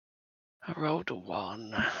 I rolled a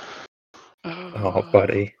 1. Oh,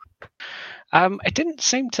 buddy. It didn't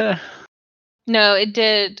seem to. No, it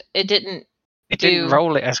did. It didn't. It didn't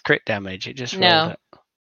roll it as crit damage. It just rolled it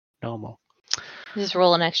normal. Just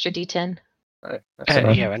roll an extra d10.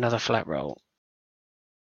 Yeah, another flat roll.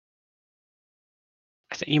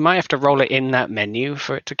 I think you might have to roll it in that menu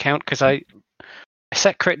for it to count, because I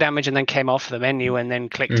set crit damage and then came off the menu and then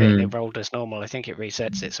clicked it and it rolled as normal. I think it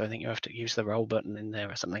resets it, so I think you have to use the roll button in there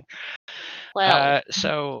or something. Well,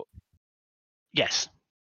 so yes,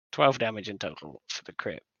 12 damage in total for the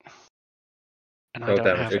crit. And 12 I don't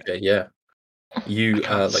damage. have it. Okay, yeah. You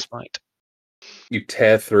Smite. you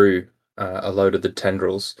tear through a load of the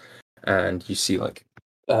tendrils, and you see like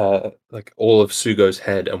all of Sugo's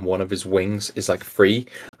head and one of his wings is like free,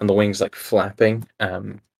 and the wings like flapping,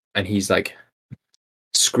 and he's like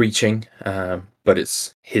screeching, but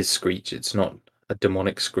it's his screech. It's not a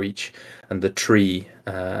demonic screech, and the tree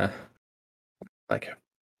like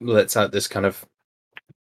lets out this kind of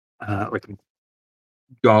like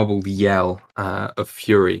garbled yell of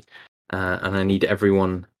fury, and I need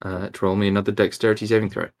everyone to roll me another dexterity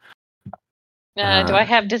saving throw. do I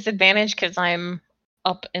have disadvantage because I'm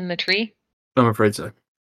up in the tree? I'm afraid so.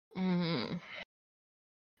 I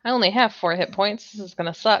only have 4 hit points. This is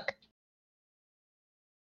gonna suck.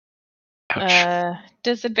 Ouch.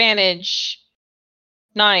 Disadvantage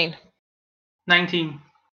 9. 19.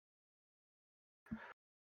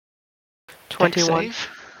 21. Dex save.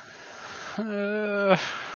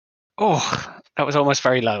 That was almost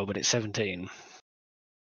very low, but it's 17.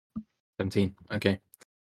 17. Okay.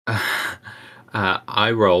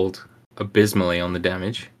 I rolled abysmally on the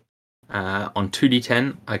damage. On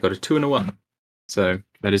 2d10, I got a 2 and a 1. So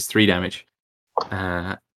that is 3 damage.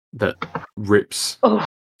 That rips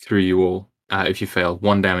through you all if you fail.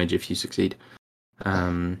 1 damage if you succeed.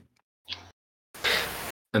 And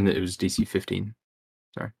it was DC 15.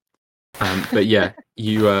 Sorry. But yeah,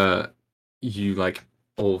 you like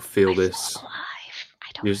all feel this.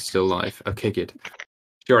 You're still alive. Okay, good.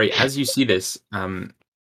 Jory, as you see this,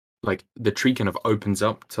 like the tree kind of opens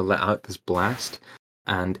up to let out this blast,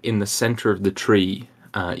 and in the center of the tree,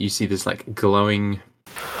 you see this like glowing,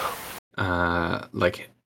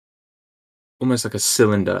 like almost like a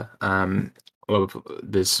cylinder of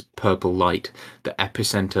this purple light, the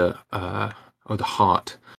epicenter or the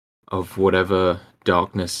heart of whatever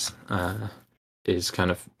darkness is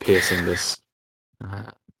kind of piercing this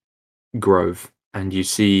grove. And you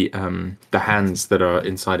see the hands that are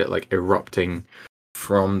inside it like erupting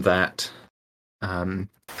from that. And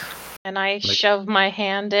I shove my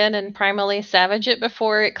hand in and primally savage it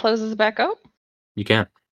before it closes back up? You can.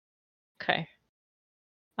 Okay.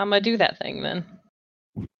 I'm gonna do that thing then.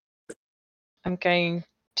 I'm going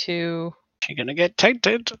to... You're gonna get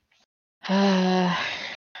tainted.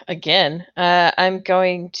 Again. I'm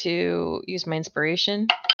going to use my inspiration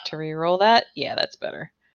to reroll that. Yeah, that's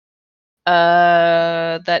better.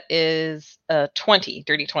 That is 20.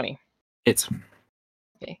 Dirty 20. It's.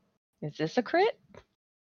 Okay. Is this a crit?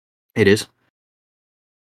 It is.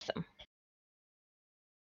 Awesome.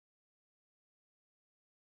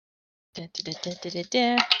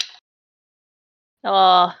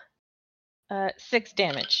 6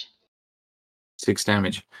 damage. 6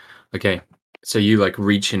 damage. Okay. So you like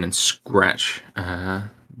reach in and scratch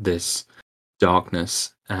this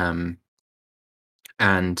darkness, and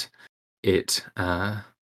it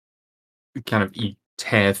kind of you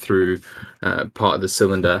tear through part of the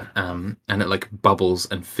cylinder, and it like bubbles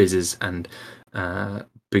and fizzes and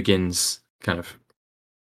begins kind of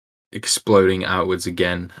exploding outwards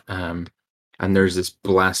again, and there's this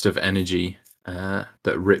blast of energy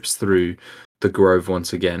that rips through the grove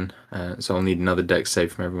once again. So I'll need another dex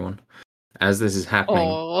save from everyone. As this is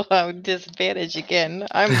happening, I'm disadvantage again.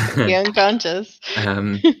 I'm gonna be unconscious.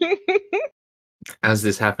 As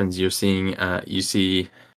this happens, you see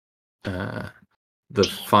the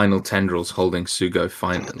final tendrils holding Sugo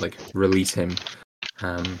release him,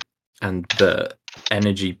 and the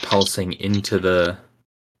energy pulsing into the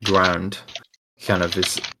ground kind of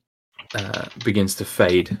begins to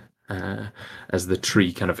fade as the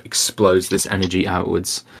tree kind of explodes this energy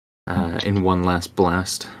outwards in one last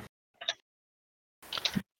blast.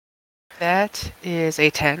 That is a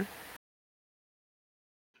 10.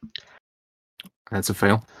 That's a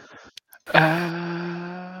fail.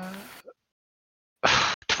 12.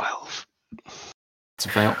 It's a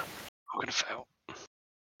fail. I'm gonna fail.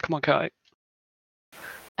 Come on, Kai.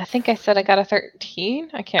 I think I said I got a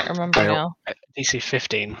 13. I can't remember Fail. now. DC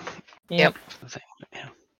 15. Yep. Yeah.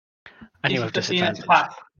 And you have DC 15 is disadvantage.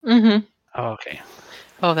 pass. Mm-hmm. Oh, okay.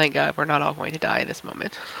 Oh, thank God. We're not all going to die in this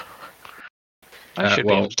moment. I should be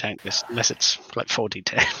well- able to tank this, unless it's like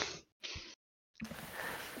 40-10.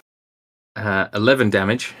 11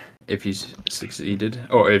 damage if you succeeded,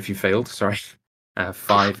 or if you failed. Sorry,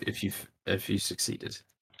 5 if you succeeded.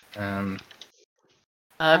 I'm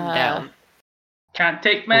Uh, down. Can't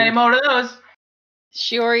take many more of those.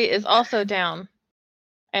 Shiori is also down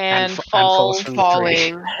and And falls falls from the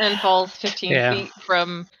tree. Falling. and falls 15 Yeah. feet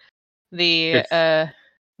from the Fif-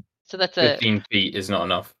 so that's a 15 feet is not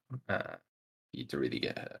enough for you to really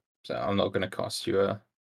get hurt. So I'm not going to cost you a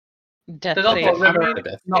death There's also save. a river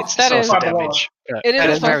death. not It's That far is- source of below us. damage. but It is That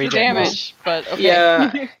a is source very of dangerous. damage, but okay.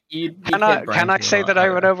 Yeah, you'd Can get I branches say a lot that I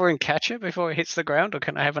run higher. over and catch it before it hits the ground, or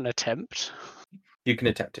can I have an attempt? You can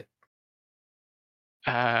attempt it.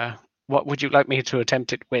 What would you like me to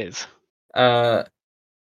attempt it with? Uh,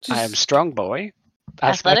 I am just- strong boy.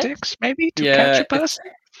 Athletics? Maybe, to Yeah, catch a it's- person?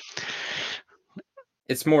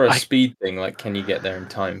 It's more a I- speed thing. Like, can you get there in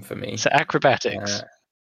time for me? So acrobatics.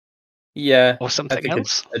 Yeah, Or I something think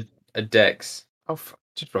else? a dex. Oh,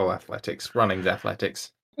 just roll athletics. Running's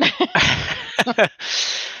athletics.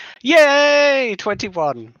 Yay!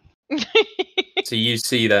 21. So you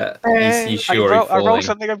see that you see I Shiori roll falling.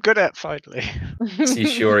 something I'm good at finally. See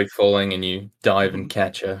Shiori falling, and you dive and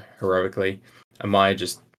catch her heroically. And Maya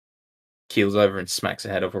just keels over and smacks her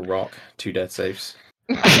head off a rock. 2 death saves.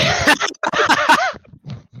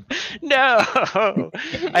 No!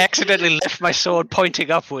 I accidentally left my sword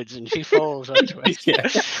pointing upwards and she falls onto it.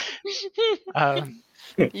 Yeah.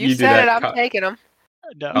 You do said it, that. I'm taking them.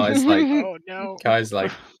 No. Kai's like, Oh no. Kai's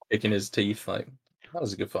like picking his teeth. Like, that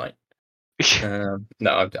was a good fight. No,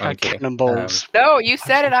 I'm kidding. Cannonballs. No, you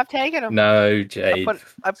said it, I'm taking them. No, Jade.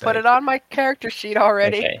 I put it on my character sheet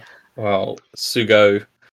already. Okay. Well, Sugo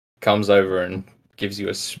comes over and gives you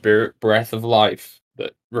a spirit breath of life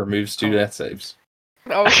that removes 2 death saves.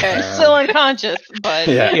 Okay. Still unconscious, but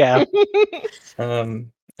Yeah. Yeah.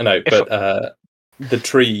 No, but the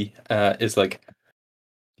tree is like,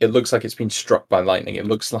 it looks like it's been struck by lightning. It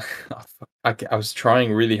looks like I was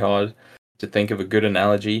trying really hard to think of a good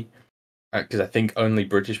analogy because I think only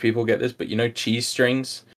British people get this. But you know, cheese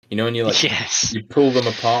strings. You know, when you like Yes. you pull them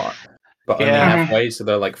apart, but only Yeah. halfway, so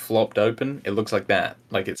they're like flopped open. It looks like that.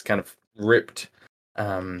 Like it's kind of ripped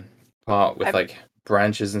apart with like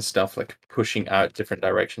branches and stuff like pushing out different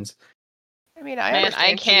directions. I mean, I man, understand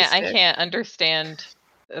I cheese can't understand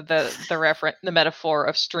the metaphor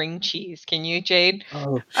of string cheese. Can you, Jade?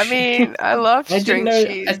 Oh, I mean, I love I didn't string know.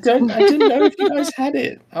 cheese. I didn't know if you guys had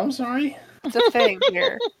it. I'm sorry. It's a thing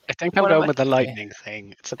here. I think I'm What am going I- with the lightning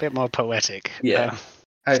thing. It's a bit more poetic. Yeah.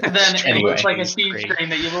 Then it Anyway. looks like a Cheese cheese string. string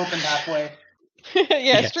that you've opened halfway. Yeah,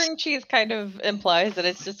 Yes. string cheese kind of implies that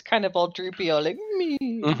it's just kind of all droopy, all like me.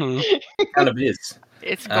 Mhm. Kind of is.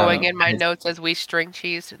 It's going in my it's- notes as we string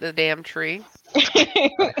cheese the damn tree.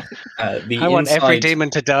 The I want every inside, demon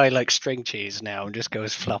to die like string cheese now and just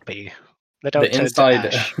goes floppy. They don't the turn inside,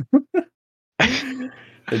 to ash.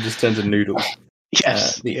 they just turn to noodles.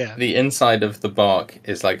 Yes. The inside of the bark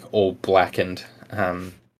is like all blackened,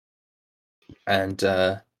 and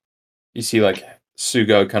you see like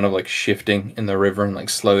Sugo kind of like shifting in the river and like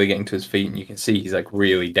slowly getting to his feet, and you can see he's like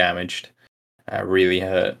really damaged, really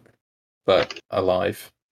hurt, but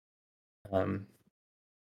alive.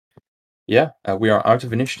 Yeah, we are out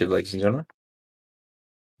of initiative, ladies and gentlemen.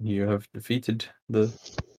 You have defeated the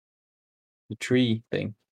tree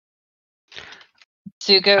thing.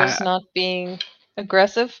 Sugo's not being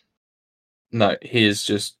aggressive. No, he is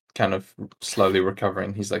just kind of slowly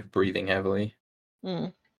recovering. He's like breathing heavily.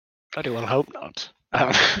 Mm. Bloody well hope not.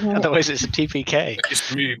 Otherwise it's a TPK.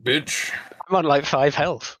 It's me, bitch. I'm on like 5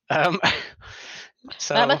 health.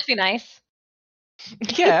 So That must be nice.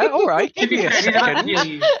 yeah, all right. To Give be me a fair, he's about to second. heal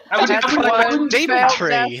you. I That's wouldn't one Demon failed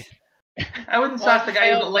tree. I wouldn't sass the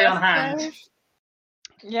guy who failed lay on death hands. save.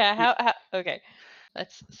 Yeah, how okay.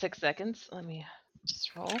 That's 6 seconds. Let me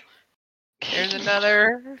just roll. There's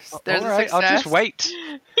another. There's All a right, success. I'll just wait.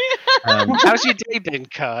 How's your day been,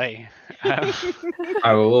 Kai?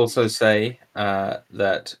 I will also say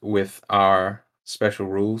that with our special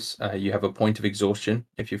rules, you have a point of exhaustion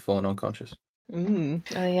if you've fallen unconscious. Oh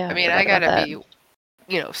yeah. I mean, forgot I about gotta that.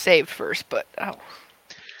 be, saved first, but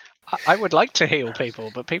I would like to heal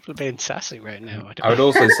people, but people are being sassy right now. I would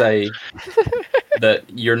also say that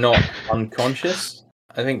you're not unconscious.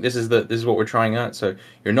 I think this is what we're trying out. So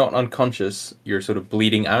you're not unconscious. You're sort of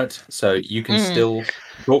bleeding out, so you can still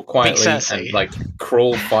talk quietly sassy. and like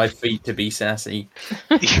crawl 5 feet to be sassy.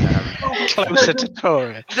 Closer to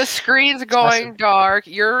Tora. the screen's going dark.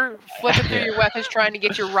 You're flipping through your weapons trying to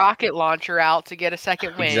get your rocket launcher out to get a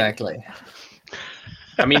second wind. Exactly.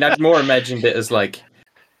 I mean, I'd more imagined it as like,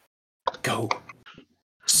 go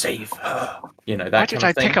save her. You know, Why that did kind I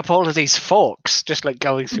of thing. pick up all of these forks? Just like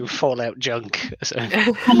going through Fallout junk. So,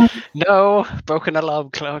 no, broken alarm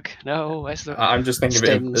clock. No, where's the I'm just thinking of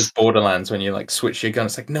it stims? as Borderlands when you like switch your gun.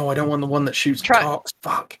 It's like, no, I don't want the one that shoots Try- cocks.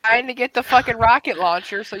 Fuck. Trying to get the fucking rocket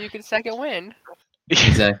launcher so you can second win.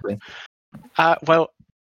 Exactly. Well,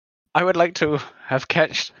 I would like to have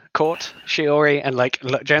caught Shiori and like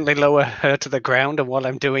gently lower her to the ground. And while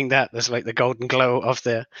I'm doing that, there's like the golden glow of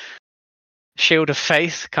the shield of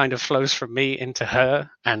faith kind of flows from me into her,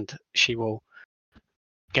 and she will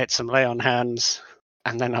get some lay on hands,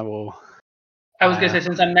 and then I will. I was gonna say,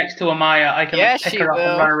 since I'm next to Amaya, I can like, Yes, pick she her up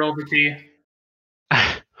and will. run her over to you.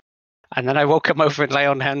 And then I will come over and lay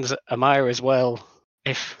on hands at Amaya as well,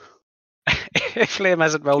 if if Liam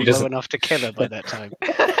hasn't rolled low doesn't- enough to kill her by that time.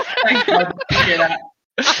 Thanks, bud. Appreciate that.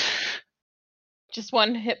 Just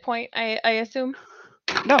 1 hit point, I assume.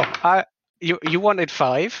 No, you wanted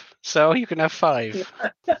 5, so you can have 5.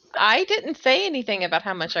 I didn't say anything about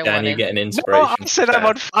how much I Dan, you wanted. get an No, inspiration. I said I'm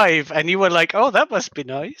on 5, and you were like, "Oh, that must be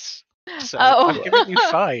nice." So I'm giving you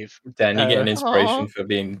 5. Dan, you get an inspiration Aw. for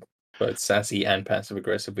being both sassy and passive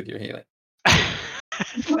aggressive with your healing.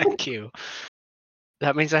 Thank you.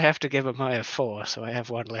 That means I have to give Amaya 4, so I have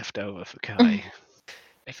 1 left over for Kai.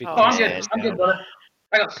 If he Oh, Oh, I'm pisses good. us I'm good, down. brother.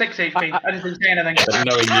 I got 6 HP. I just didn't say anything. But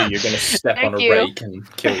knowing you, you're going to step on Thank a you. rake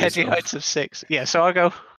and kill Heady yourself. heights of 6. Yeah, so I'll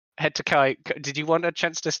go head to Kai. Did you want a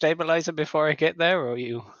chance to stabilize her before I get there, or are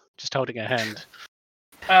you just holding her hand?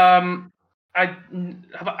 I've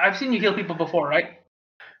seen you heal people before, right?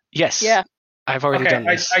 Yes. Yeah. I've already Okay, done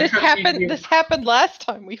this. I This trust you. happened. This happened last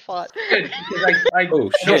time we fought. Good, because I Oh,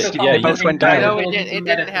 don't shit. feel Yeah, comfortable you both using went down. guided No, blows it and didn't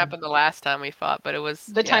medicine. happen the last time we fought, but it was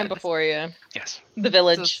The time this- before, yeah. Yes. The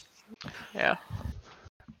village. Yeah.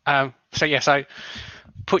 So yes, I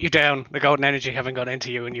put you down, the golden energy having gone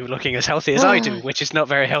into you, and you looking as healthy as I do, which is not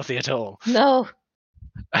very healthy at all. No.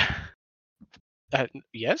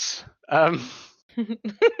 Yes. I'm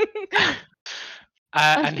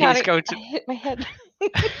And he's sorry. going I to. hit my head.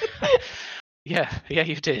 Yeah,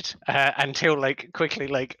 you did. And he'll like quickly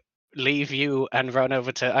like leave you and run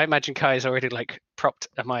over to. I imagine Kai's already like propped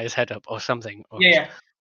Amaya's head up or something. Or Yeah.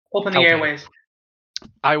 Open the helping her. airways.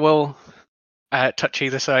 I will touch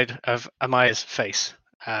either side of Amaya's face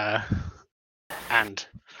and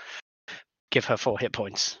give her 4 hit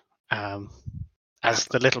points. As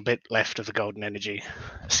the little bit left of the golden energy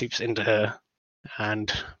seeps into her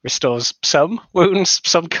and restores some wounds,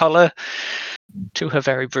 some color to her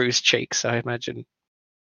very bruised cheeks, I imagine.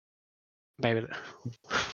 Maybe.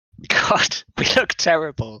 God, we look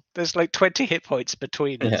terrible. There's like 20 hit points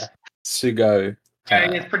between us. Yeah. Sugo.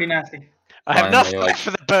 Yeah, it's pretty nasty. I have Finally, nothing like- left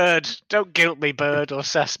for the bird. Don't guilt me, bird, or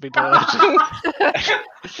sass me, bird.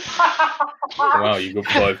 Wow, you got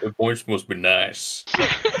 5 hit points. Must be nice.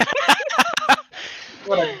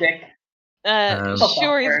 What a dick.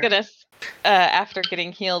 Shiori's gonna, after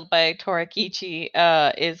getting healed by Torakichi,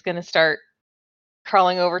 is gonna start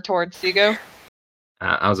crawling over towards Sugo.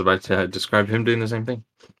 I was about to describe him doing the same thing.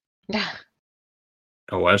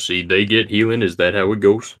 Oh, I see. They get healing. Is that how it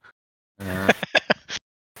goes?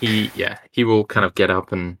 He will kind of get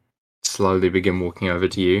up and slowly begin walking over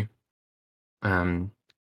to you. And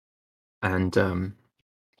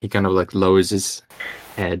he kind of like lowers his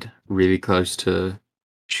head really close to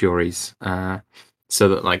Shiori's, so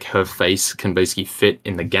that like her face can basically fit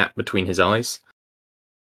in the gap between his eyes.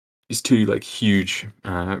 His 2 like huge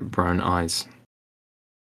brown eyes.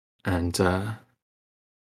 And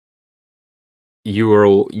you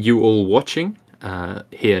all watching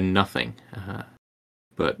hear nothing,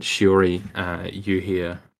 but Shiori, you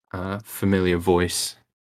hear a familiar voice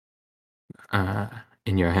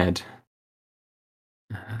in your head,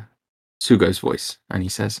 Sugo's voice, and he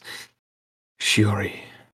says, "Shiori,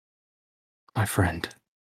 my friend,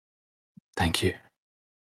 thank you."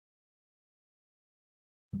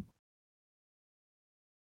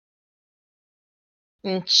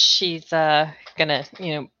 And she's gonna,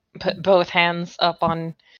 put both hands up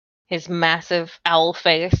on his massive owl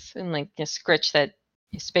face and like just scritch that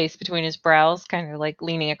space between his brows, kind of like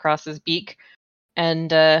leaning across his beak, and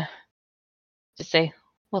just say,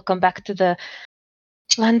 "Welcome back to the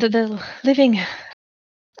land of the living,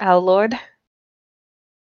 Owl Lord."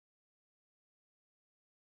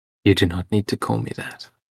 You do not need to call me that.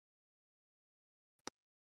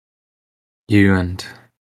 You and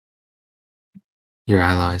your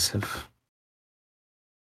allies have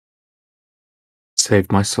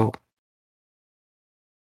saved my soul.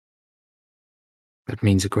 That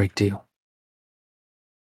means a great deal.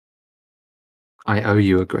 I owe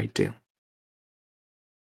you a great deal.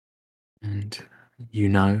 And you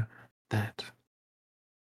know that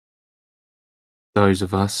those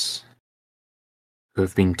of us who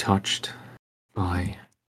have been touched by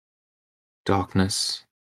darkness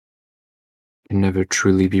can never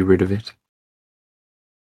truly be rid of it.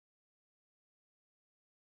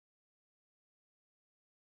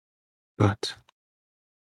 But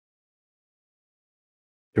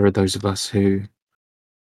there are those of us who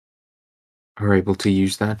are able to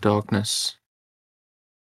use that darkness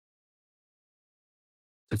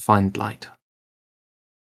to find light.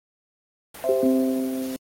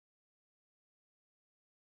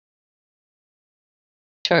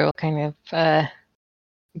 Tori will kind of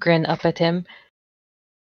grin up at him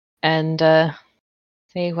and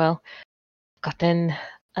say, well, gotten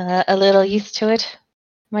a little used to it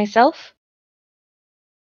myself.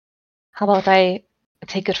 How about I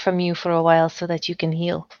take it from you for a while so that you can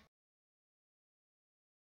heal?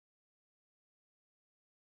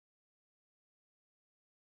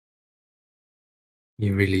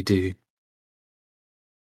 You really do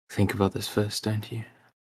think of others first, don't you?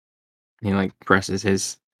 And he presses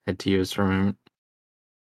his head to yours for a moment.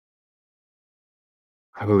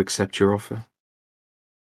 I will accept your offer,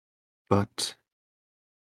 but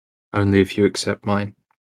only if you accept mine.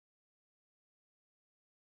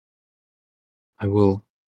 I will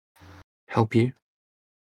help you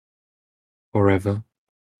wherever,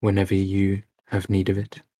 whenever you have need of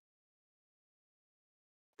it.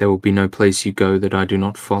 There will be no place you go that I do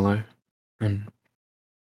not follow, and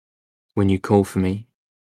when you call for me,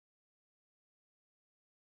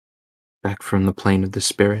 back from the plane of the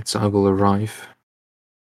spirits, I will arrive,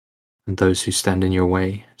 and those who stand in your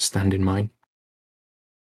way stand in mine.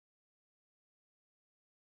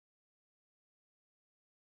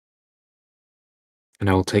 And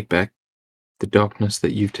I will take back the darkness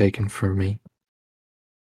that you've taken from me,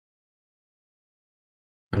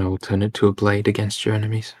 and I will turn it to a blade against your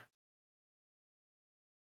enemies.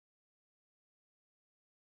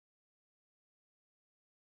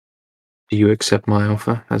 Do you accept my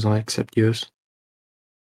offer as I accept yours?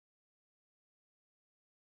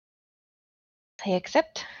 I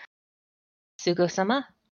accept. Sugo-sama.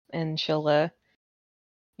 And she'll,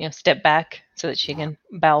 step back so that she can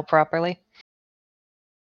bow properly.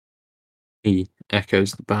 He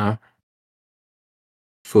echoes the bow,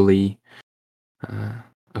 fully,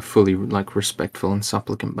 a fully respectful and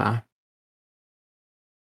supplicant bow.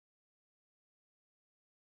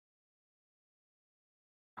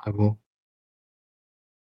 I will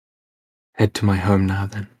head to my home now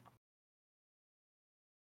then.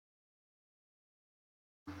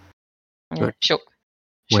 Yeah, But sure.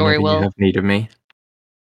 Whenever Shori you will. have need of me,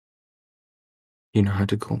 you know how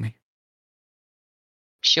to call me.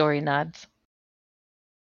 Shori nods.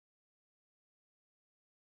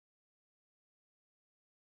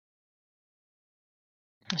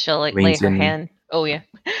 She'll lay Leans her in. hand. Oh yeah,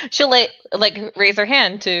 she'll raise her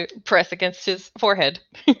hand to press against his forehead.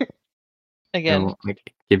 Again. He'll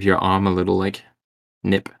give your arm a little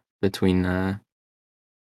nip between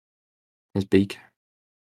his beak.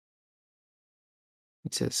 He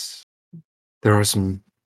says, "There are some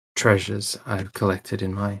treasures I've collected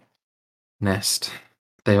in my nest.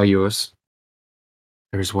 They are yours.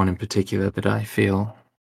 There is one in particular that I feel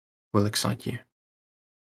will excite you."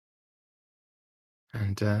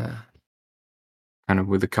 And kind of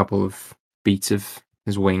with a couple of beats of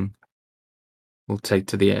his wing, will take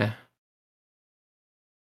to the air.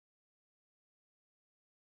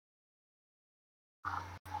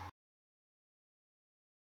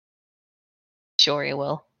 Shori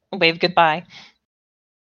will wave goodbye.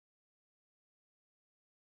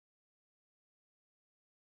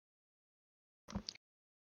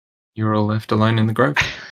 You're all left alone in the grove.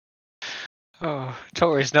 Oh,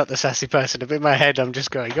 Tori's not the sassy person. In my head, I'm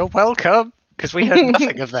just going, "You're welcome," because we heard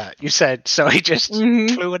nothing of that. You said so. He just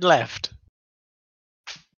flew and left.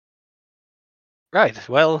 Right.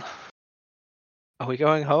 Well, are we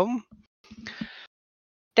going home?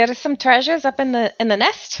 There are some treasures up in the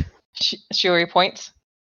nest. Shuri points.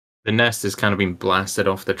 The nest has kind of been blasted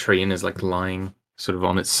off the tree and is lying sort of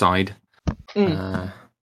on its side, by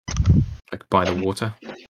the water.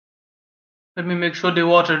 Let me make sure the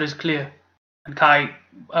water is clear. And Kai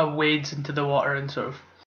wades into the water and sort of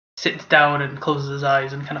sits down and closes his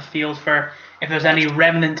eyes and kind of feels for if there's any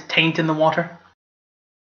remnant taint in the water.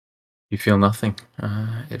 You feel nothing.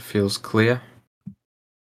 It feels clear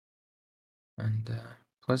and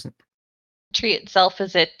pleasant. Tree itself,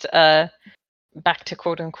 is it back to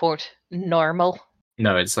quote unquote normal?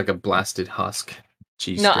 No, it's like a blasted husk.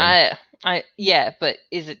 G-string. No, yeah, but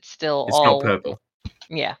is it still It's all? not purple.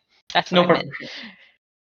 Yeah, that's No what I meant. purple.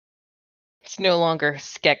 It's no longer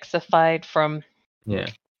skexified from Yeah.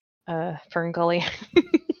 Ferngully.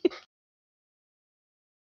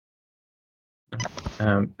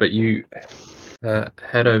 But you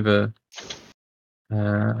head over.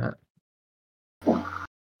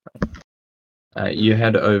 You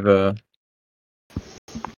head over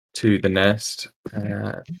to the nest,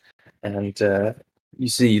 and you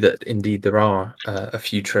see that indeed there are a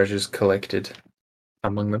few treasures collected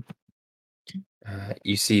among them.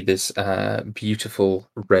 You see this beautiful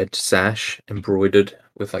red sash embroidered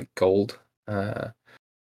with like gold.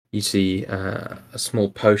 You see a small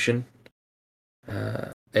potion,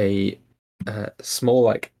 a small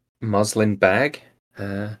like muslin bag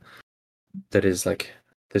that is like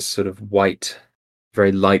this sort of white,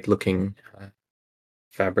 very light-looking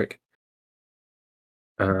fabric.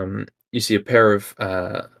 You see a pair of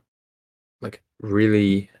like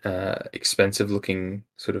really expensive-looking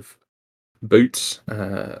sort of boots,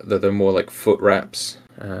 though they're more like foot wraps,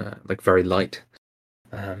 like very light.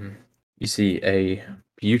 You see a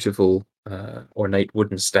beautiful ornate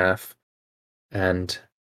wooden staff and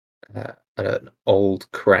an old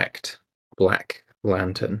cracked black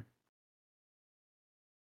lantern.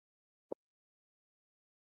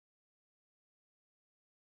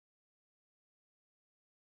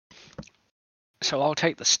 So I'll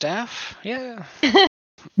take the staff. Yeah.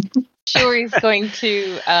 Shuri's going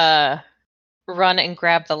to run and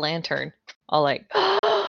grab the lantern. I'll like.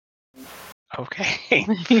 Okay.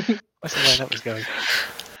 Wasn't where that was going.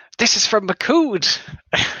 This is from Makood.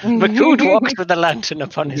 Makood walks with the lantern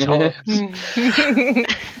upon his horse.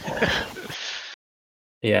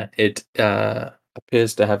 Yeah, it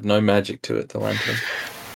appears to have no magic to it, the lantern.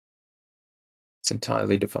 It's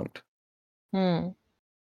entirely defunct.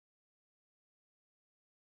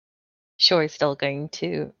 Shuri's still going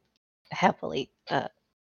to happily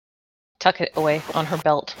tuck it away on her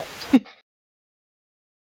belt.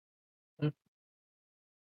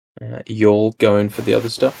 You'll go in for the other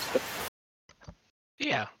stuff?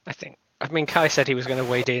 Yeah, I mean, Kai said he was going to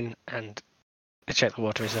wade in and check the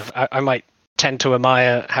water reserve. I might tend to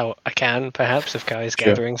admire how I can, perhaps, if Kai's Sure.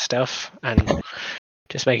 gathering stuff and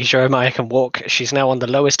just making sure Amaya can walk. She's now on the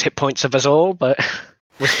lowest hit points of us all, but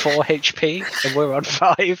with 4 HP, and we're on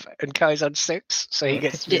 5, and Kai's on 6, so he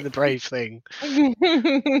gets to do the brave thing.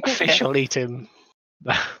 Official eat him.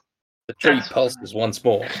 The tree pulses once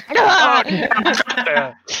more.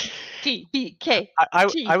 TPK. I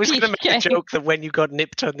was going to make a joke that when you got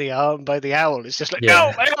nipped on the arm by the owl, it's just like,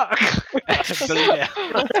 Yeah. no, my arm! And bleed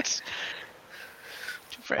out.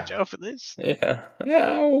 Too fragile for this. Yeah.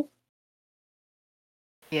 Ow.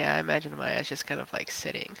 Yeah, I imagine Maya's just kind of like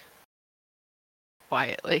sitting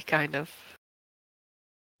quietly, kind of.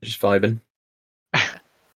 Just vibing.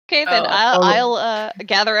 Okay, then I'll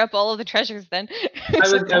gather up all of the treasures then. I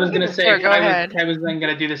was gonna say Sure, go ahead. I was then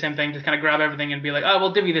gonna do the same thing, just kind of grab everything and be like, oh,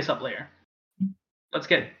 we'll divvy this up later. Let's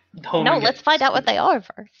get home. No, let's find out what they are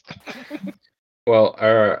first. Well,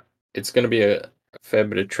 it's going to be a fair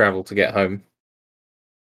bit of travel to get home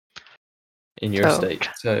in your state,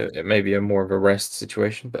 so it may be more of a rest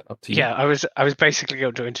situation, but up to you. Yeah, I was basically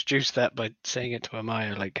going to introduce that by saying it to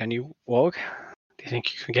Amaya, like, can you walk? Do you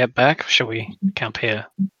think you can get back, or shall we camp here?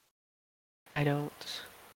 I don't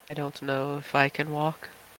know if I can walk.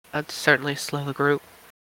 I'd certainly slow the group.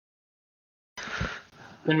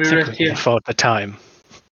 Then I we think rest we can here. afford the time.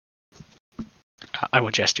 I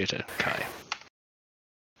will gesture to Kai.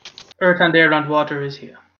 Earth and air and water is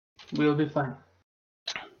here. We'll be fine.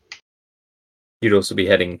 You'd also be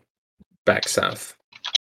heading back south.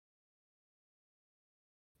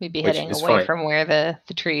 We'd be Which heading is away fine. from where the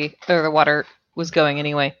tree or the water was going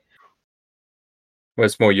anyway. Well,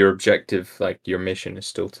 it's more your objective, like your mission is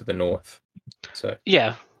still to the north. So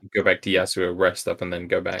Yeah. go back to Yasuo, rest up, and then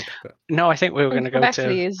go back. But... No, I think we were going to go back to to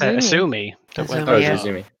the Izumi. Izumi. Oh, yeah.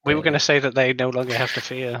 Izumi. We were going to say that they no longer have to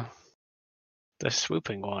fear the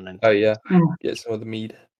swooping one. And, Oh, yeah. Get some of the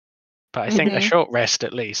mead. but I think a short rest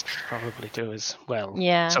at least would probably do as well.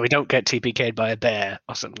 Yeah. So we don't get TPK'd by a bear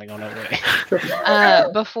or something on our way.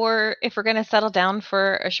 Before, if we're gonna settle down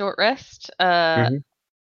for a short rest,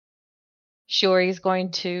 Shuri's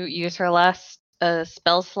going to use her last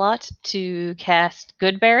spell slot to cast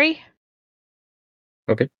Goodberry.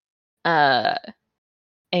 Okay.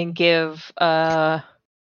 And give 1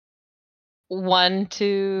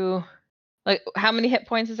 to, like, how many hit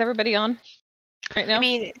points is everybody on right now? I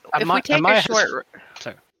mean, if we take a short,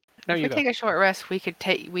 take a short rest, we could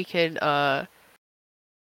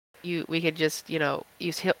just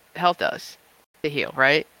use health dust to heal,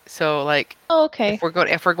 right? So like, okay.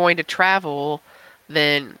 If we're going to travel,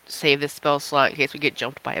 then save this spell slot in case we get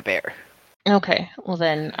jumped by a bear. Okay, well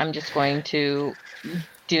then I'm just going to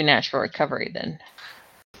do natural recovery then.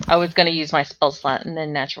 I was going to use my spell slot and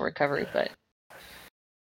then natural recovery, but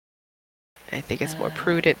I think it's more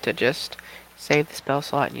prudent to just save the spell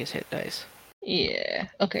slot and use hit dice. Yeah.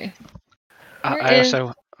 Okay. I Where is-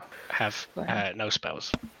 also have Go ahead. no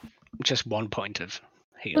spells. Just 1 point of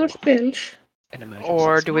heal No spells. in emergencies.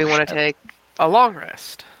 Or do we want to take a long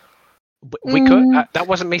rest? We could. Mm. That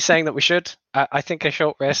wasn't me saying that we should. I think a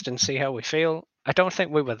short rest and see how we feel. I don't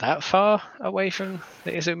think we were that far away from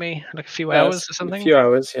the Izumi, like a few hours or something. A few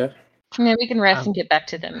hours, yeah. Yeah, we can rest and get back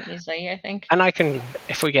to them easily, I think. And I can,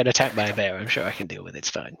 if we get attacked by a bear, I'm sure I can deal with it. It's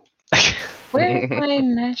fine. Where's my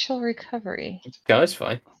natural recovery? Guy's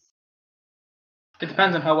fine. It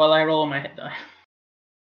depends on how well I roll on my hit die.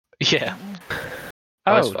 Yeah.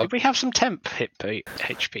 Nice Oh, fuck. did we have some temp hit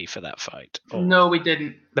HP for that fight? Or No, we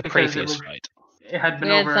didn't. the because previous fight. It had been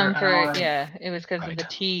We had over some an for hour. it was because of the Right.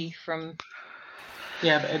 tea from.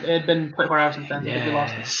 Yeah, but it had been 24 hours since then. We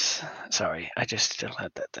lost it. Yes. Sorry, I just still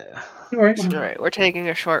had that there. No worries. All right, we're taking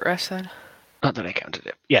a short rest then. Not that I counted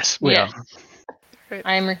it. Yes, we Yes. are.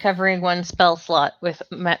 I'm recovering 1 spell slot with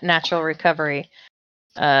natural recovery.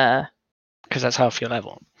 Because that's half your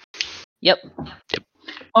level. Yep.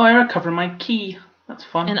 Oh, I recovered my key. That's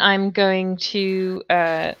fun. And I'm going to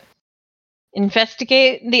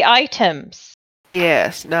investigate the items.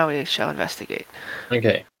 Yes, now we shall investigate.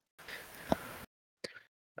 Okay.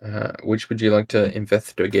 Which would you like to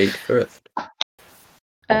investigate first?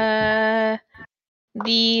 The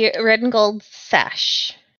red and gold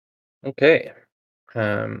sash. Okay.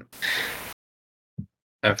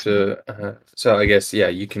 After so I guess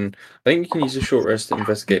you can. I think you can use a short rest to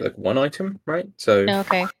investigate like one item, right? So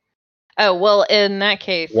Okay. Oh well, in that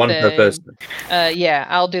case, one per person. Yeah,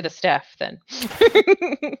 I'll do the staff then.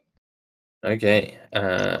 Okay.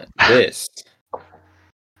 This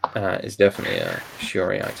is definitely a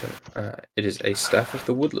Shiori item. It is a staff of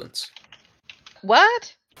the woodlands.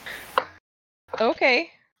 What? Okay.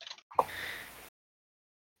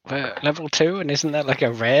 We're level 2, and isn't that like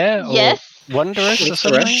a rare Yes. or wondrous or It's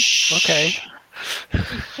a rare. something? Okay.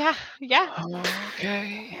 Yeah.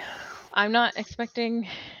 Okay. I'm not expecting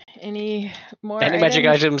any more. Any magic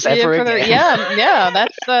items Yeah, ever for the- again? yeah.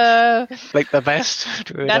 That's Like the best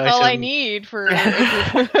druid that's all I item. need for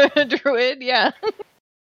a druid. Yeah.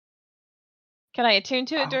 Can I attune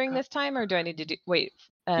to it during this time, or do I need to wait?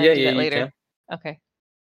 Do that you later. Okay.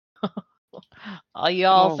 All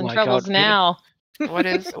y'all Oh some my troubles God, now. What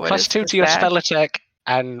is Plus 2 the to your stat? spell attack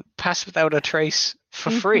and pass without a trace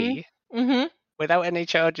for free Mm-hmm. without any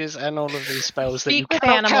charges and all of these spells that you Speak with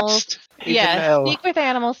cannot animals. cast. Even Yeah. now. Speak with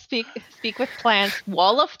animals. Speak with plants.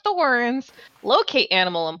 Wall of thorns. Locate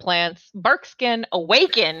animal and plants. Bark skin.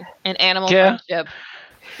 Awaken an animal friendship.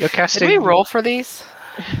 You're Did casting. we roll for these?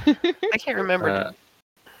 I can't remember.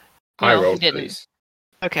 I No, rolled for didn't. these.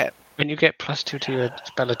 Okay. When you get plus 2 to your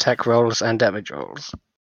spell attack rolls and damage rolls.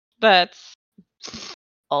 That's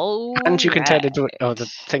And you can turn into the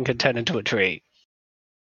thing can turn into a tree.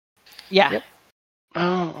 Yeah. Yep.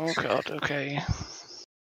 Oh God, okay.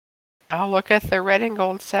 I'll look at the red and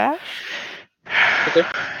gold sash. Okay.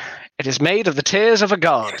 It is made of the tears of a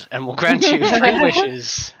god and will grant you 3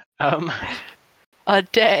 wishes. A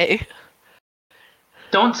day.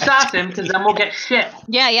 Don't sass him, because then we'll get shit.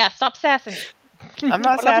 Yeah. Stop sassing. I'm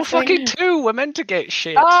not Level sassing. fucking 2, we're meant to get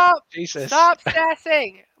shit. Stop! Jesus. Stop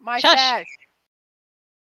sassing! My Shush. sash.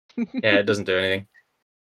 Yeah, it doesn't do anything.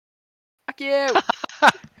 Fuck you.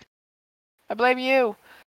 I blame you.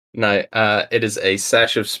 No, it is a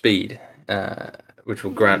sash of speed, which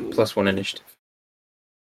will grant +1 initiative.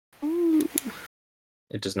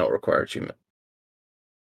 It does not require achievement.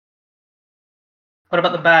 What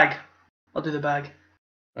about the bag? I'll do the bag.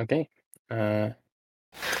 Okay.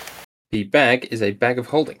 The bag is a bag of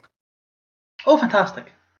holding. Oh,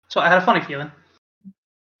 fantastic. So I had a funny feeling.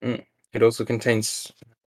 It also contains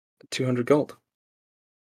 200 gold.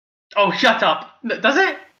 Oh, shut up. Does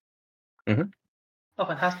it? Mhm. Oh,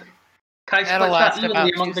 fantastic. Kai That'll splits last that evenly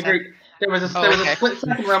about among 2 the group. There was a okay. split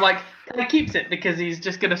second where I'm like, Kai keeps it because he's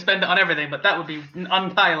just going to spend it on everything, but that would be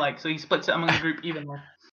un-Kai-like, so he splits it among the group evenly.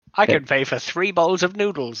 I can pay for 3 bowls of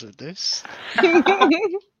noodles at this.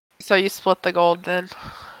 So you split the gold then?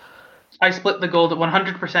 I split the gold at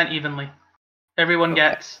 100% evenly. Everyone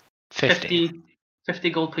gets 50. 50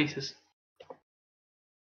 gold pieces.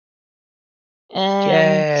 And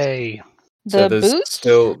Yay. So the there's boots.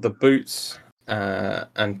 still the boots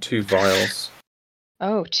and 2 vials.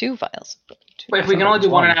 Oh, 2 vials. But if we can only do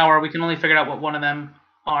one an hour, we can only figure out what one of them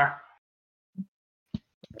are.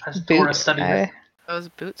 As Tora Boots. studied it. Those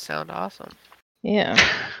boots sound awesome. Yeah.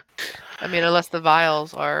 I mean, unless the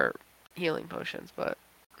vials are healing potions, but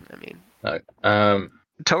I mean, No.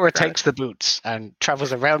 Tora takes the boots and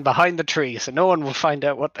travels around behind the tree so no one will find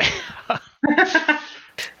out what they are.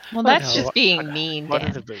 Well, that's No, just being mean, What are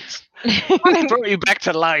Dan. the boots? Well, they brought you back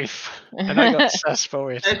to life, and I got sus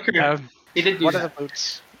for it. That's true. He did do What that. are the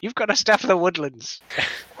boots? You've got a staff of the woodlands.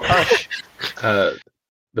 Hush.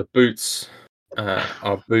 The boots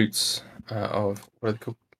are boots of what are they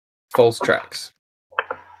called? False tracks.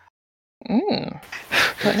 Don't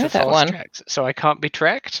Boots know of that false one. tracks, so I can't be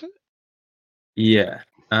tracked. Yeah.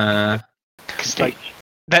 Because like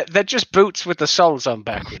they're just boots with the soles on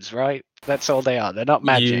backwards, right? That's all they are. They're not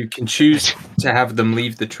magic. You can choose to have them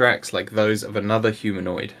leave the tracks like those of another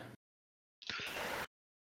humanoid.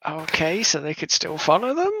 Okay, so they could still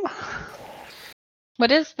follow them.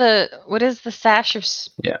 What is the sash of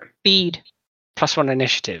speed? +1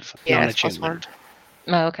 initiative, Yeah, it's non-attunement.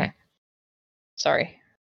 Oh, okay. Sorry.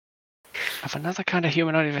 Of another kind of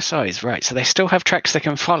humanoid of a size, right? So they still have tracks they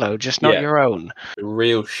can follow, just not Yeah. your own. A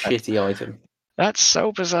real shitty item. That's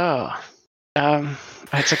so bizarre.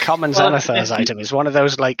 It's a common Well, Xanathar's item. It's one of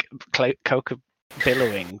those like coca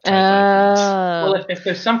billowing type Well, Oh. if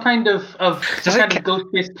there's some kind of Does it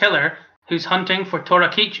ghost-based killer who's hunting for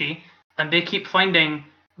Torakichi, and they keep finding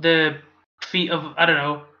the feet of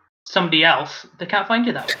somebody else, they can't find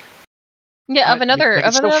you that way. Yeah, they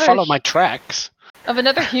can still follow my tracks. Of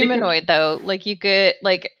another humanoid though, like you could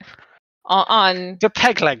like on Do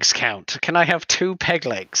peg legs count? Can I have 2 peg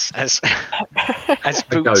legs as A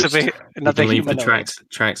boots of ghost. You another can leave the humanoid?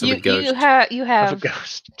 tracks of a you ghost. you Of a have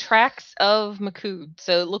ghost. tracks of Makud,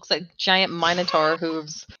 so it looks like giant minotaur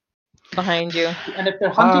hooves behind you. And if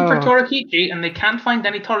they're hunting for Oh. Torakichi and they can't find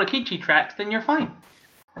any Torakichi tracks, then you're fine.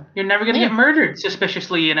 You're never going to Yeah. get murdered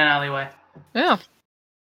suspiciously in an alleyway. Yeah.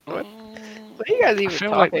 What are you guys even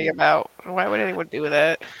feel like- talking about? Why would anyone do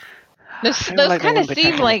that? Those feel those like they kind of wouldn't be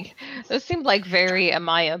seem taking- like very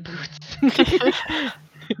Amaya boots.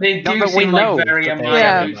 They Not do that we seem know like very that they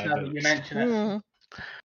Amaya are boots Amaya now that you boots. mention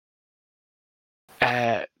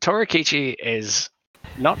it. Torakichi is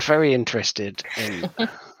not very interested in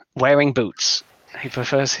wearing boots. He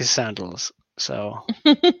prefers his sandals. So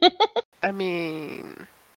I mean,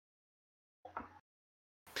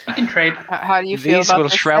 You can trade. how do you feel these about will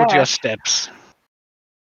this shroud your sash? steps.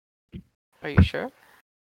 Are you sure?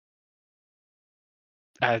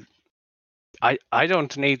 I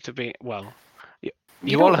don't need to be well. You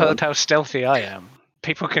You all don't heard want- how stealthy I am.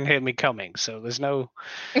 People can hear me coming, so there's no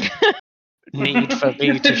need for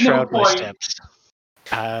me to There's no shroud my point. steps.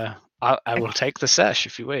 I will take the sash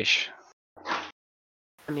if you wish.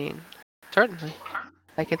 I mean, certainly.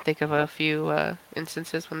 I can think of a few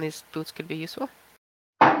instances when these boots could be useful.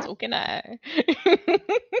 So can I.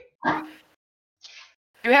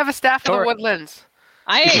 You have a staff of the Tor- woodlands.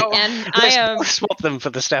 I Let's am. both swap them for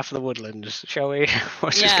the staff of the woodlands, shall we?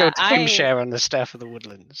 Let's just Yeah, go team share on the staff of the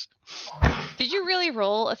woodlands. Did you really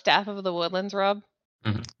roll a staff of the woodlands, Rob?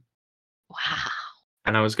 Mhm. Wow.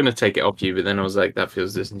 And I was going to take it off you, but then I was like, that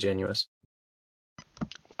feels disingenuous.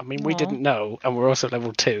 I mean, we Aw. didn't know, and we're also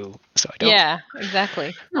level 2, so I don't. Yeah,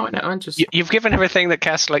 exactly. No, I know. I'm just. You've given everything that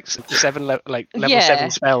casts like level Yeah. 7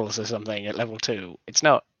 spells or something at level 2. It's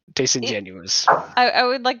not disingenuous. I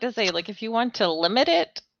would like to say, like, if you want to limit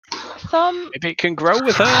it some, Maybe it can grow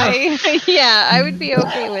with her. I would be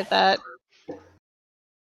okay with that.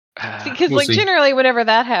 Because We'll like see. generally whenever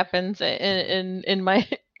that happens in my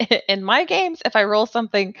in my games, if I roll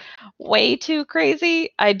something way too crazy,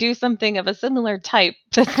 I do something of a similar type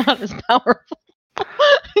that's not as powerful.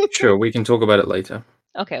 Sure, we can talk about it later.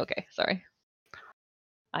 Okay, sorry.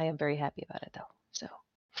 I am very happy about it though. So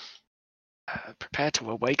Prepare to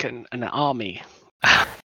awaken an army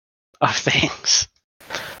of things.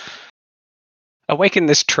 Awaken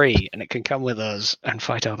this tree, and it can come with us and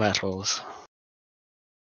fight our battles.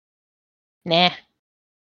 nah.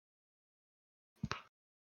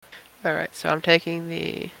 All right, so I'm taking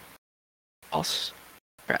the false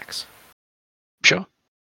tracks. Sure.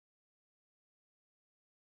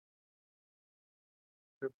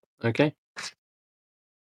 Okay.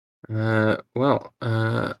 Well,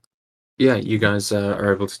 yeah, you guys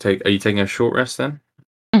are able to take. Are you taking a short rest then?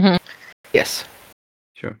 Yes.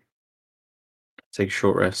 Sure. Take a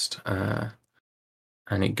short rest,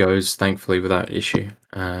 and it goes thankfully without issue.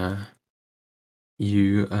 Yeah,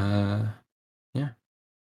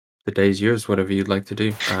 the day's yours. Whatever you'd like to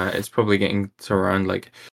do. It's probably getting to around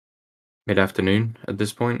like mid-afternoon at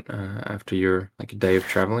this point, after your like a day of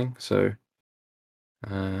traveling. So,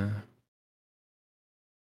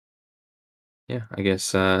 yeah, I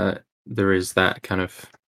guess there is that kind of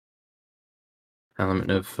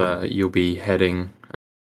element of you'll be heading.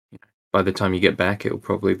 By the time you get back, it'll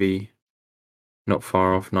probably be not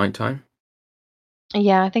far off nighttime.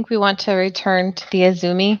 Yeah, I think we want to return to the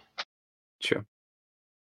Azumi. Sure.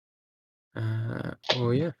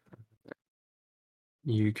 Well, yeah.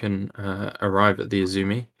 you can arrive at the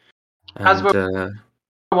Izumi. As And we're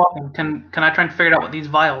walking, can I try and figure out what these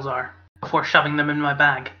vials are before shoving them in my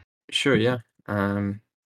bag? sure, yeah.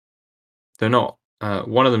 They're not.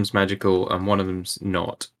 One of them's magical and one of them's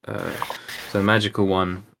not. So the magical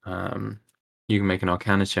one, you can make an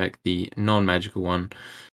Arcana check. The non-magical one,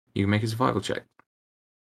 you can make a survival check.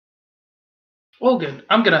 Oh, good.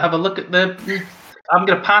 I'm gonna have a look at the. I'm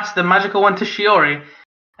gonna pass the magical one to Shiori,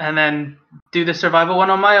 and then do the survival one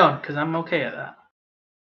on my own because I'm okay at that.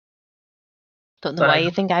 Don't know But why you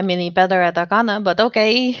think I'm any better at Arcana, but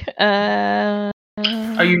okay. Are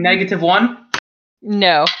you -1?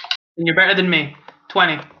 No. Then you're better than me.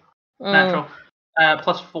 20 Mm. natural.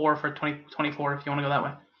 +4 for 24 if you want to go that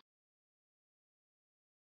way.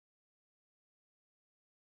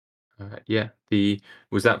 Yeah.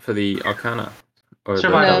 Was that for the Arcana, or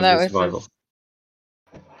Survival. that No, was that the was survival?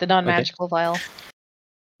 the non-magical vial.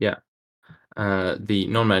 Yeah. The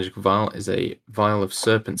non-magical vial is a vial of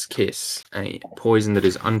Serpent's Kiss, a poison that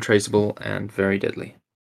is untraceable and very deadly.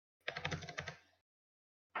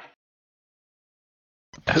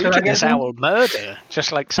 Who did this owl murder?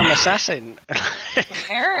 Just like some assassin.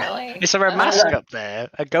 Apparently. Is there a mask up there?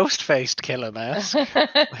 A ghost-faced killer mask?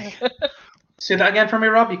 Say that again for me,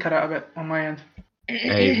 Rob. You cut out a bit on my end.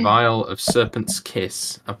 A vial of Serpent's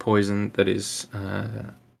Kiss, a poison that is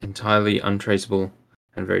entirely untraceable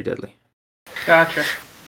and very deadly. Gotcha.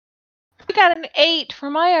 We got an 8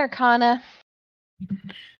 for my Arcana.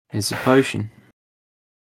 It's a potion.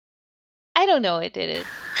 I don't know what it is.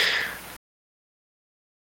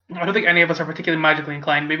 I don't think any of us are particularly magically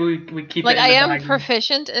inclined. Maybe we keep Like, it in I the am bag.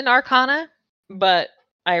 proficient in Arcana, but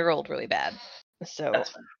I rolled really bad. So That's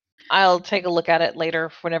fine. I'll take a look at it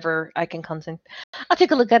later whenever I can concentrate. I'll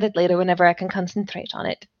take a look at it later whenever I can concentrate on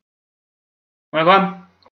it. Well, go on.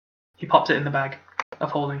 He pops it in the bag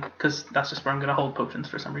of holding because that's just where I'm going to hold potions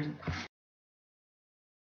for some reason.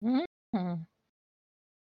 Mm-hmm.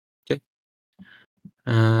 Okay.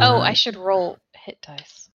 Oh, I should roll hit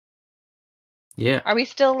dice. Yeah. Are we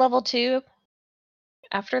still level 2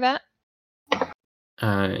 after that?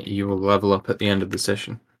 You will level up at the end of the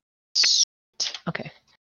session. Okay.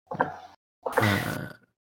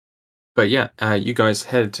 But yeah, you guys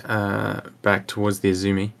head back towards the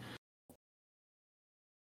Izumi.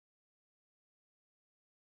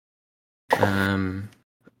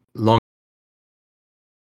 Long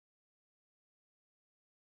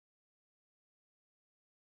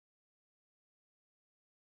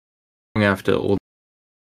after all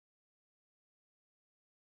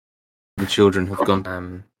the children have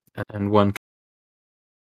gone, and one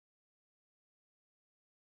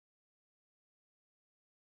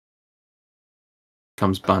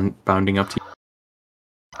comes bounding up to you.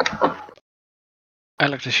 I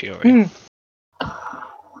look to Shiori.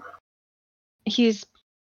 He's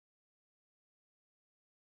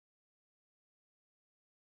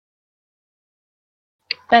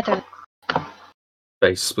better.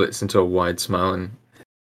 Face splits into a wide smile, and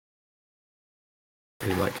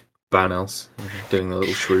he's like Banels, doing the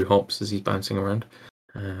little shrew hops as he's bouncing around.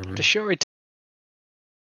 Does Shiori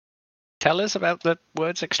tell us about the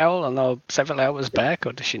words owl and the several hours back,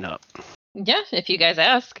 or does she not? Yeah, if you guys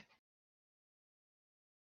ask.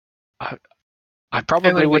 I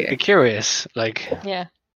probably would be. be curious. Like, Yeah.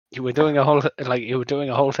 you were doing a whole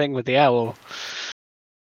thing with the owl,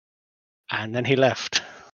 and then he left.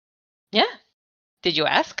 Yeah. Did you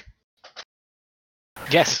ask?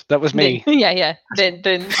 Yes, that was me. Yeah.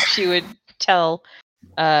 Then she would tell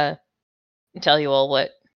you all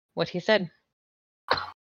what he said.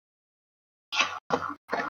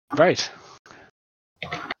 Right. You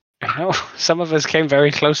know, some of us came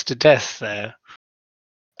very close to death there.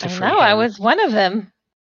 I know, I was one of them.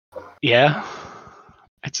 Yeah.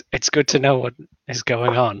 It's good to know what is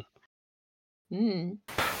going on.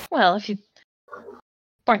 Well, if you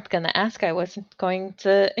weren't gonna ask, I wasn't going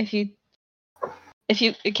to. If you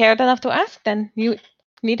cared enough to ask, then you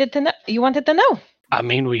needed to know. You wanted to know. I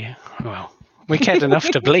mean, we cared enough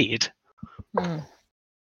to bleed.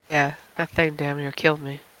 Yeah, that thing damn near killed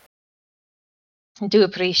me. I do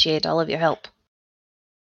appreciate all of your help.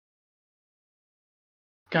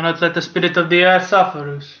 Cannot let the spirit of the earth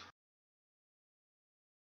suffer us.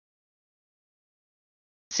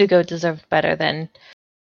 Sugo deserved better than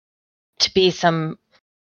to be some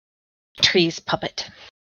tree's puppet.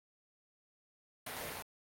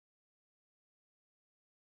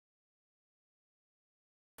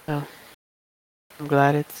 Well, I'm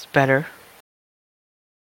glad it's better.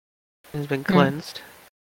 It's been cleansed.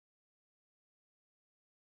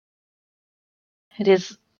 It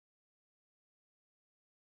is.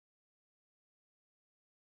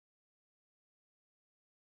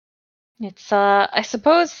 It's, I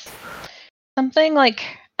suppose, something like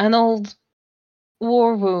an old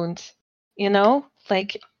war wound, you know?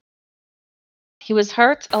 Like, he was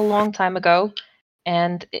hurt a long time ago,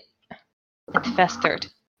 and it festered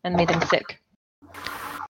and made him sick.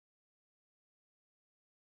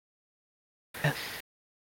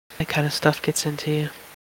 That kind of stuff gets into you.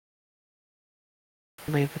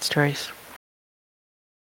 Leave its trace.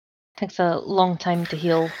 Takes a long time to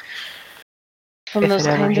heal from If those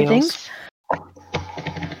it ever kind of heals. things.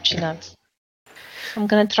 She nods. I'm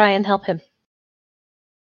gonna try and help him.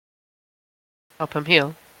 Help him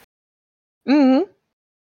heal. Mm-hmm.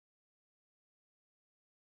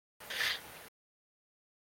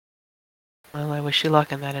 Well, I wish you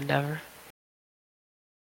luck in that endeavor.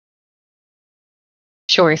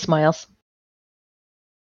 Shori smiles.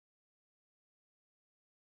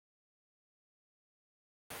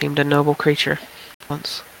 Seemed a noble creature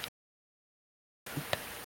once.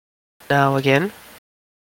 Now again.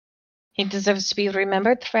 He deserves to be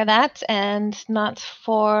remembered for that and not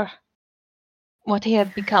for what he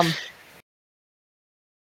had become.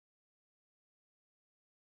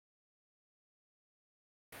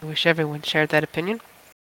 I wish everyone shared that opinion.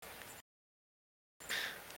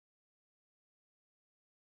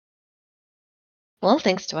 Well,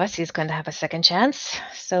 thanks to us, he's going to have a second chance.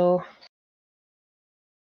 So,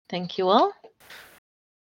 thank you all.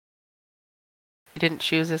 You didn't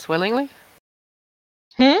choose this willingly?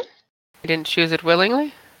 Hmm? You didn't choose it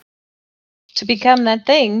willingly? To become that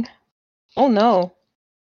thing? Oh no.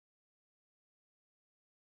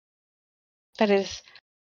 That is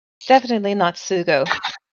definitely not Sugo.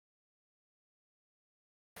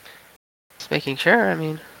 Just making sure, I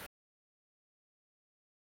mean.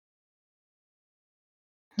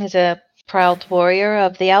 He's a proud warrior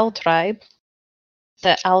of the owl tribe.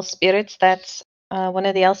 The owl spirits, that's one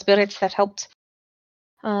of the owl spirits that helped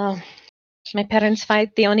my parents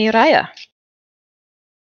fight the Oniraya.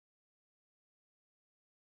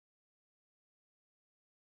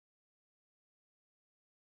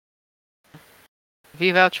 If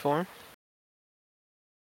you vouch for him.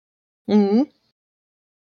 Mm-hmm.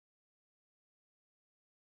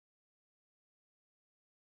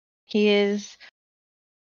 He is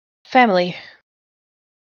family.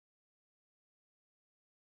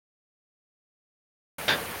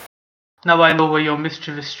 Now I know where your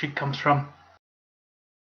mischievous streak comes from.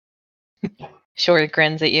 Shori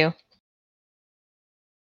grins at you.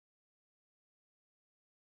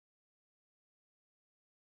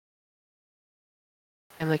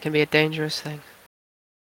 Family can be a dangerous thing.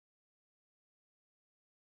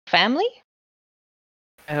 Family?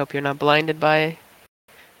 I hope you're not blinded by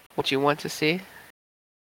what you want to see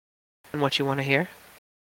and what you want to hear.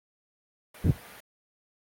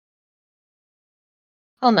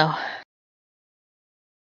 Oh no.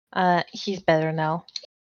 He's better now.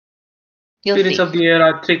 You'll Spirits see. of the air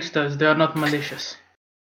are tricksters, they are not malicious.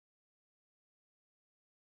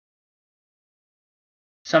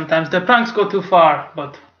 Sometimes the pranks go too far,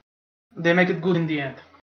 but they make it good in the end.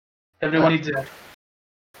 Everyone needs that.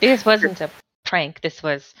 This wasn't a prank, this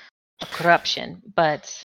was a corruption,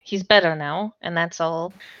 but he's better now, and that's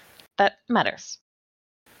all that matters.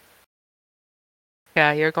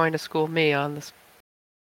 Yeah, you're going to school me on the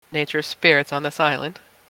nature of spirits on this island.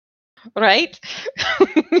 Right?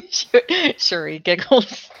 Sure, he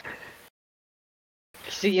giggles.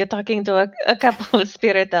 So you're talking to a couple of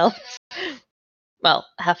spirit elves. Well,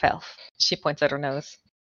 half elf. She points at her nose.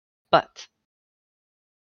 But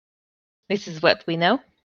this is what we know.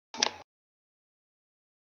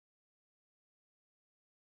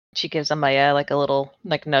 She gives Amaya like a little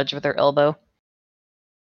nudge with her elbow.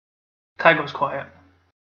 Kai goes quiet.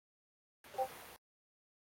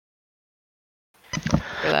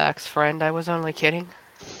 Relax, friend. I was only kidding.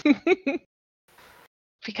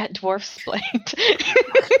 We got dwarf splained.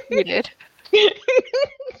 You did.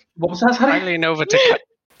 What was that, sorry? I lean over to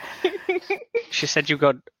She said she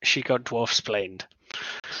got dwarf splained.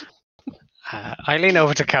 I lean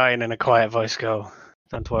over to Kai and in a quiet voice go,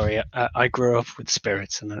 "Don't worry, I grew up with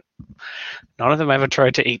spirits and none of them ever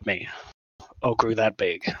tried to eat me or grew that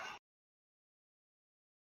big.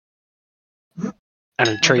 And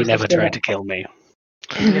a tree never tried to kill me."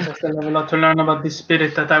 I guess I still have a lot to learn about this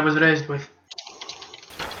spirit that I was raised with.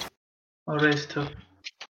 Or raised to.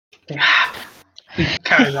 Yeah. He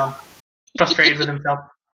carries on, frustrated with himself.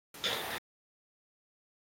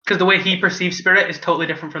 Because the way he perceives spirit is totally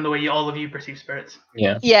different from the way all of you perceive spirits.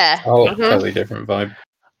 Yeah. Yeah. Oh, Mhm. totally different vibe.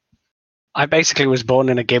 I basically was born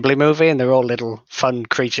in a Ghibli movie, and they're all little fun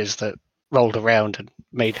creatures that rolled around and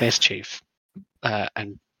made mischief.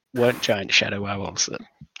 And weren't giant shadow owls that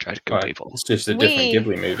tried to kill Right. people. It's just a different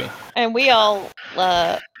Ghibli movie. And we all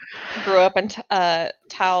grew up in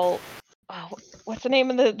Tao. Oh, what's the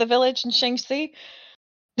name of the village in Shaanxi?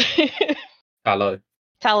 Hello.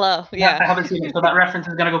 Talo, I yeah. haven't seen it, so that reference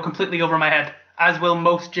is going to go completely over my head, as will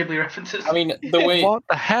most Ghibli references. I mean, the way What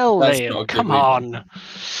the hell, That's Liam? not a Come Ghibli on.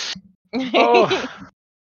 Oh,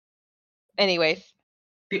 Anyways,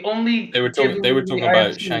 the only they were talking Ghibli I have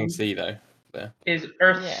about seen Shang-Chi though. There. is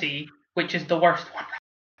Earthsea, which is the worst one,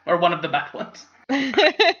 or one of the bad ones.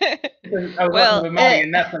 Because I was watching it with Maddie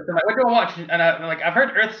and Netflix. I'm like, what do I watch? And I'm like, I've heard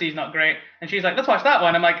Earthsea's not great. And she's like, let's watch that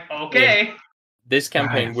one. I'm like, okay. This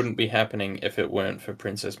campaign Right. wouldn't be happening if it weren't for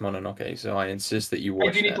Princess Mononoke, so I insist that you I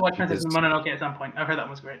watch do need that. to watch Princess because- Mononoke at some point. I've heard that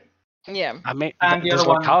one's great. yeah. I mean, And the there's other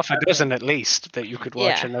like one, half a I dozen at least that you could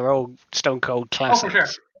watch, Yeah. and they're all stone cold Oh, classics. for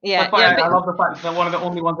sure. Yeah, That's why yeah, I love the fact that one of the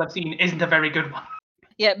only ones I've seen isn't a very good one.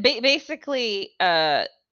 yeah. Basically,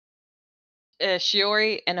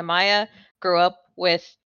 Shiori and Amaya grew up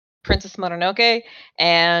with Princess Mononoke,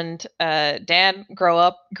 and Dan grew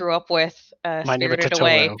up with My Neighbor Spirited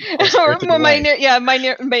Away. Totoro, or Spirited Or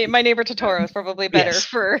Away. my neighbor Totoro is probably better Yes.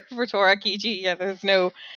 for Torakiji. Yeah, there's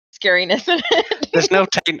no scariness in it. There's no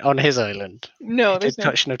taint on his island. No, It there's did no.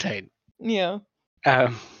 touch no taint. Yeah.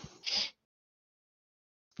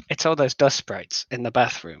 It's all those dust sprites in the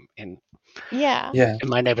bathroom in Yeah. Yeah.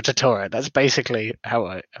 My Neighbor Totoro. That's basically how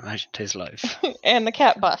I imagined his life. And the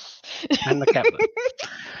cat bus. And the cat.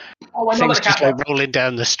 Oh, I know Things the just cat like one. rolling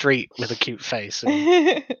down the street with a cute face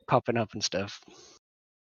and popping up and stuff.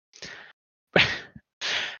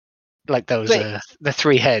 Like those But- the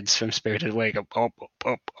three heads from Spirited Away go up, up,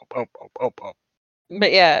 up, up, up, up, up.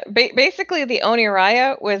 But yeah, basically the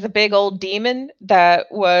Oniraya was a big old demon that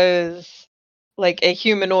was like a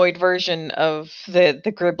humanoid version of the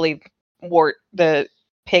Gribbly wart, the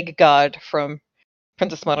pig god from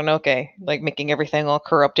Princess Mononoke, like making everything all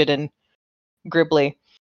corrupted and gribbly.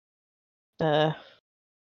 So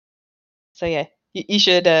yeah, you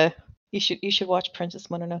should watch Princess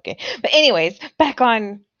Mononoke. But anyways, back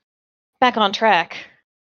on track.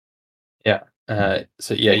 Yeah.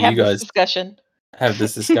 So yeah, We have you this guys discussion. have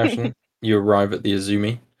this discussion. You arrive at the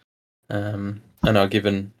Azumi, and are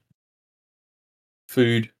given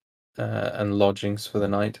food and lodgings for the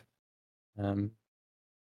night.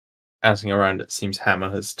 Asking around, it seems Hammer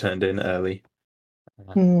has turned in early,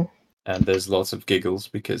 and there's lots of giggles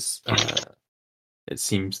because it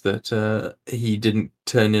seems that he didn't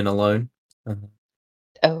turn in alone,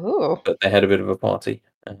 Oh. but they had a bit of a party.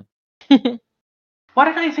 Why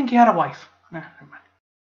did I think he had a wife? Nah, never mind.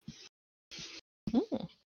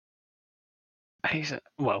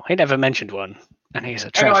 He never mentioned one, and he's a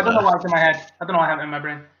I know, I don't know traveler. why it's in my head. I don't know why I have it in my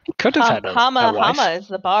brain. He could have had a wife. Hama is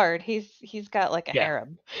the bard. He's got like a Yeah.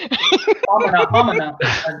 harem. Hamana,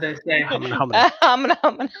 as they say. Humana.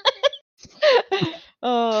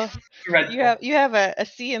 Oh, Dreadful. you have a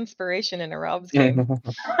C inspiration in a Rob's game.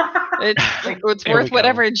 It's Here we worth go.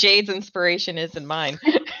 whatever Jade's inspiration is in mine.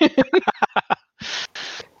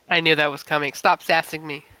 I knew that was coming. Stop sassing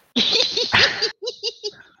me.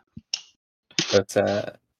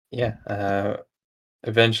 But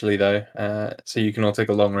eventually though, so you can all take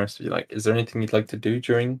a long rest if you like. Is there anything you'd like to do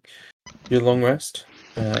during your long rest,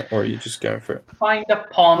 or are you just going for it? Find a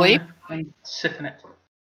pond Sleep? and sit in it.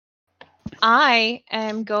 I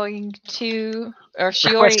am going to, or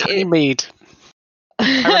Request Shiori. Honeymead.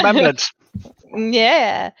 I remembered.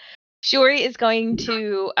 Yeah, Shiori is going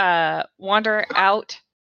to wander out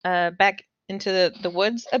back into the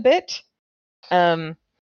woods a bit, to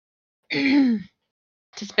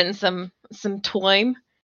spend some time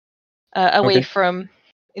away Okay. from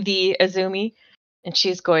the Azumi, and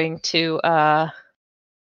she's going to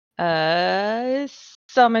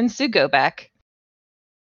summon Sugo back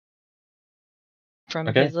from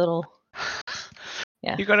Okay. his little.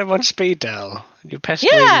 Yeah. You got him on speed dial. You're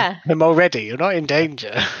pestering Yeah, him already. You're not in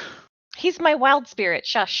danger. he's my wild spirit.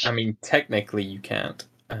 Shush. I mean, technically you can't,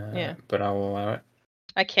 Yeah. but I will allow it.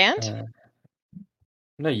 I can't.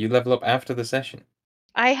 No, you level up after the session,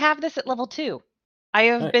 I have this at level 2. I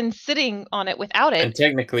have Right. been sitting on it without it and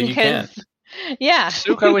technically you can. because. Yeah.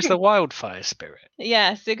 Sugo is the wildfire spirit.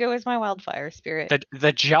 Yeah, Sugo is my wildfire spirit.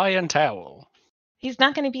 The giant owl. He's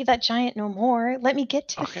not going to be that giant no more. Let me get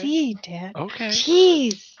to the Okay. seed, Dad. Okay.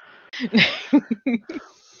 Jeez.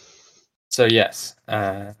 So yes,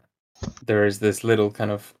 there is this little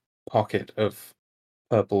kind of pocket of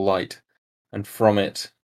purple light, and from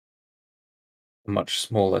it, a much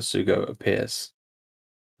smaller Sugo appears,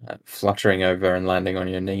 fluttering over and landing on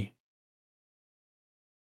your knee.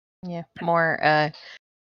 Yeah, more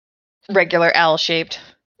regular owl shaped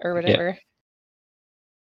or whatever.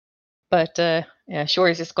 But yeah,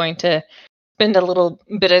 Shore's just going to spend a little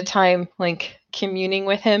bit of time like communing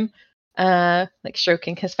with him, like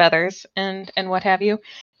stroking his feathers and what have you,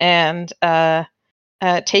 and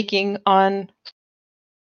taking on,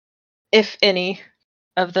 if any,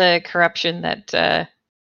 of the corruption that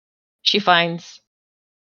she finds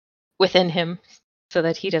within him, so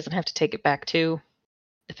that he doesn't have to take it back to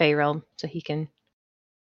the Fey realm, so he can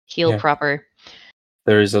heal Yeah. proper.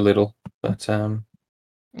 There is a little, but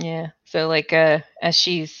Yeah. So like as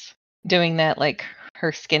she's doing that, like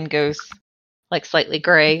her skin goes like slightly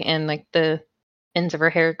gray and like the ends of her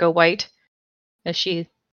hair go white as she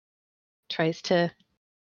tries to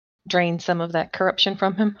drain some of that corruption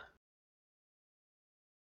from him.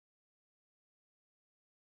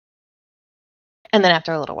 And then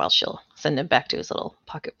after a little while she'll send him back to his little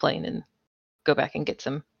pocket plane and go back and get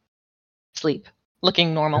some sleep,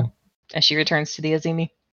 looking normal as she returns to the Azimi.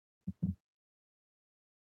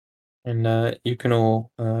 and you can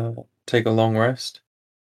all take a long rest.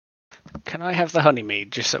 Can I have the honey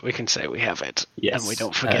mead just so we can say we have it? Yes. And we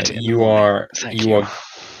don't forget it in the You morning? are Thank you are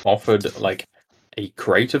offered like a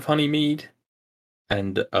crate of honey mead,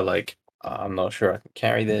 and like I'm not sure I can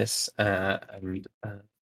carry this. And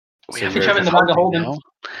We so have you're shove it in the able bag of holding holding.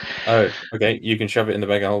 now. Oh, okay. You can shove it in the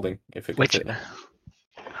bag of holding if it can Which, fit there.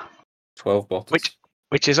 12 bottles.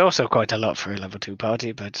 which is also quite a lot for a level 2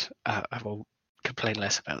 party, but I will complain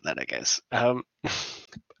less about that, I guess. I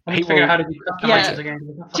need He to figure will- out how to do custom Yeah. items again.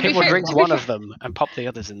 To He be will fair- drink to be one fair- of them and pop the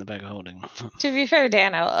others in the bag of holding. To be fair,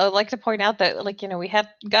 Dan, I would like to point out that, like, we had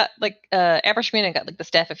got like Abershmina got like the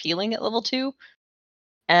staff of healing at level 2,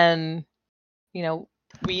 and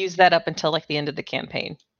we used that up until like the end of the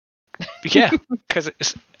campaign. Yeah, because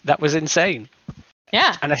that was insane.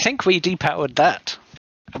 Yeah. And I think we depowered that,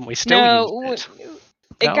 and we still used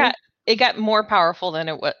it. No? it got more powerful than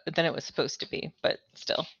it was supposed to be, but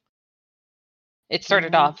still, it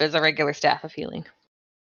started off as a regular staff of healing.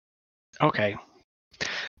 Okay.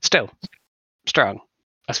 Still strong.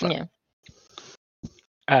 That's fine.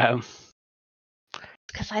 Yeah.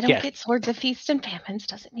 Because I don't Yeah. get Swords of Feast and Famines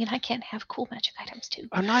doesn't mean I can't have cool magic items too.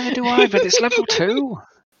 Oh, neither do I, but it's level 2.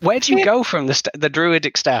 Where do you go from the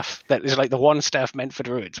druidic staff that is like the one staff meant for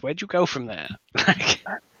druids? Where do you go from there?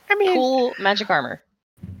 I mean, Cool magic armor.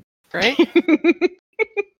 right?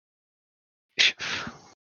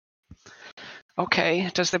 Okay,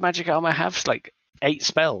 does the magic armor have like 8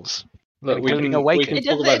 spells? Look, we including can awaken? It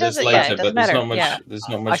talk doesn't- about it this doesn't- yeah, later, it but doesn't there's matter, not much. yeah. There's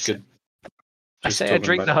not much good. I just say I talking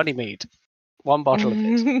drink about the it. honey mead. 1 bottle of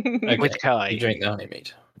it Okay, with Kai. you drink the honey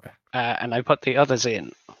mead. Right. And I put the others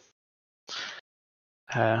in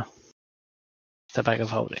the bag of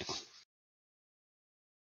holding.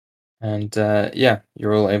 And yeah,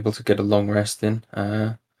 you're all able to get a long rest in.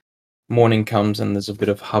 Morning comes and there's a bit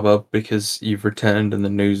of hubbub because you've returned and the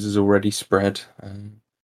news is already spread.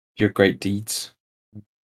 Your great deeds.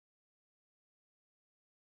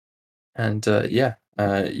 And yeah,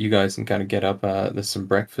 you guys can kind of get up. There's some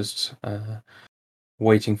breakfast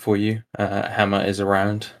waiting for you. Hammer is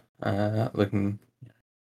around, looking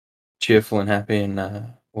cheerful and happy, and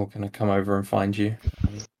we're going to come over and find you.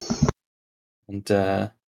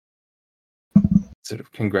 And sort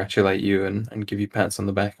of congratulate you and give you pats on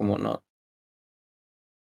the back and whatnot.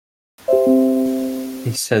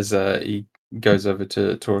 He says, he goes over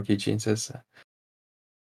to Torakichi and says,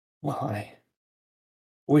 well, I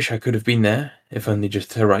wish I could have been there, if only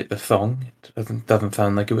just to write the thong. It doesn't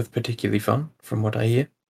sound like it was particularly fun, from what I hear.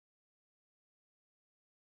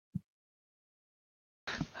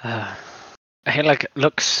 He like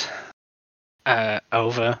looks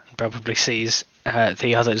over and probably sees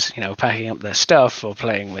the others, packing up their stuff or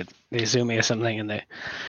playing with the Izumi or something, and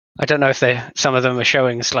I don't know if some of them are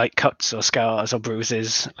showing slight cuts or scars or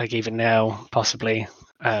bruises, like even now, possibly.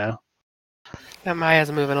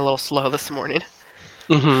 Maya's moving a little slow this morning.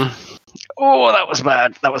 Mm-hmm. Oh, that was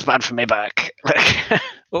bad. That was bad for me back.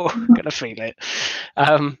 Oh, gonna feel it.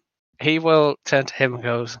 He will turn to him and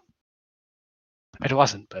goes, "It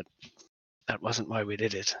wasn't, but that wasn't why we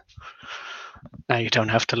did it. Now you don't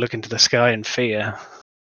have to look into the sky in fear.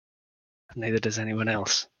 Neither does anyone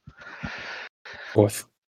else. Fourth.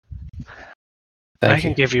 I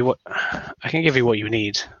can give you what you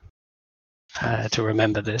need to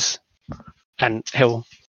remember this." And he'll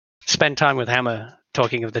spend time with Hammer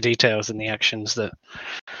talking of the details and the actions that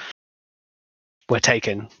were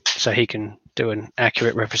taken, so he can do an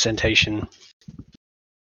accurate representation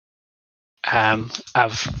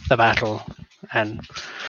of the battle.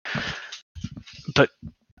 But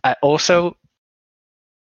also,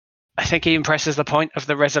 I think he impresses the point of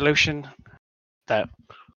the resolution that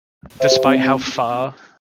despite how far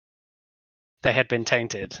they had been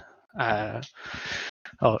tainted, or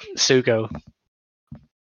Sugo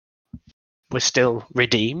was still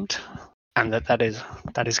redeemed, and that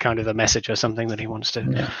is kind of the message or something that he wants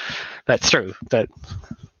to let through. That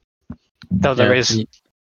though there is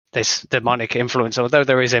this demonic influence, although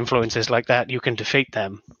there is influences like that, you can defeat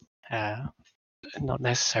them. Not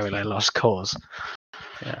necessarily a lost cause.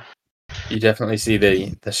 Yeah. You definitely see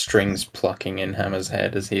the strings plucking in Hammer's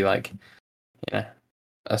head as he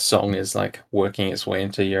a song is like working its way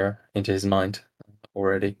into his mind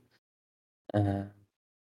already. And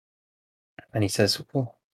he says,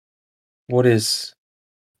 well, what is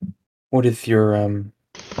your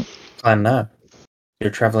plan now? You're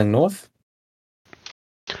traveling north?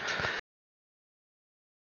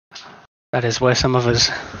 That is where some of us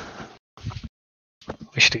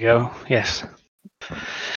wish to go, yes.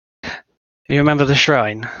 You remember the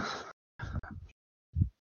shrine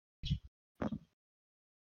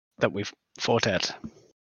that we've fought at?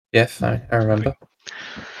 Yes, I remember.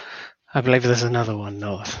 I believe there's another one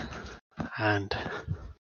north. And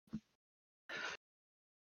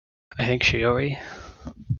I think Shiori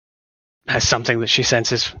has something that she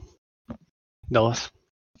senses north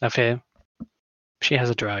of here. She has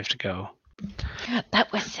a drive to go.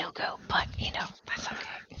 That was Sugo, but that's okay.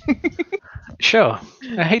 Sure.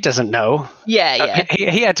 He doesn't know. Yeah.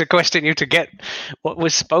 He had to question you to get what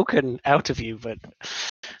was spoken out of you, but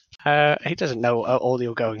he doesn't know all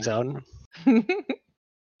your goings on. And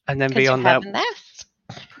then Because you beyond have that, a nest.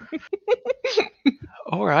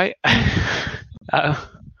 all right.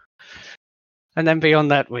 And then beyond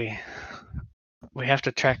that, we have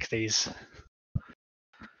to track the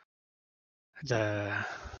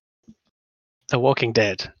Walking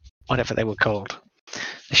Dead, whatever they were called.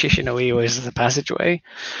 The Shishinoi was the passageway.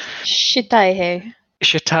 Shitaihe.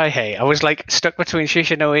 Shitaihe. I was like stuck between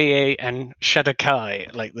Shishinoi and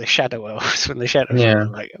Shadakai, like the shadow elves when the shadows Yeah. were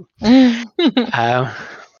like.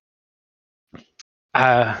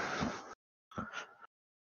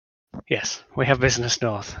 Yes, we have business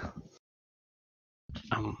north.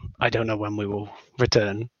 I don't know when we will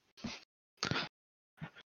return.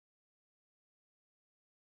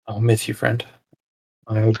 I'll miss you, friend.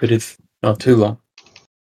 I hope it is not too long.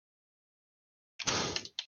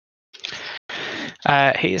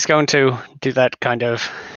 He is going to do that kind of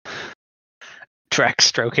track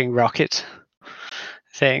stroking rocket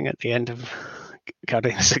thing at the end of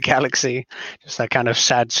Guardians of the Galaxy. Just that kind of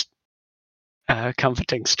sad,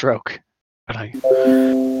 comforting stroke. But I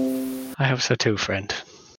hope so too, friend.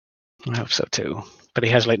 I hope so too. But he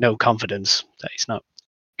has like no confidence that he's not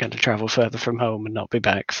going to travel further from home and not be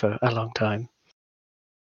back for a long time.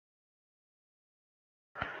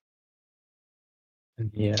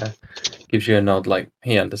 And he gives you a nod like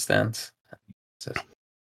he understands. Says,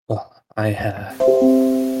 well, I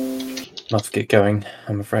must get going,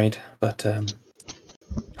 I'm afraid, but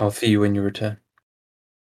I'll see you when you return.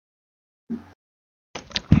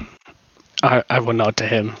 I will nod to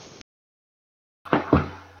him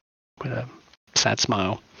with a sad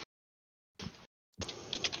smile.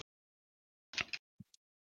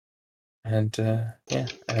 And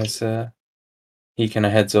as he kind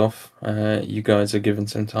of heads off, you guys are given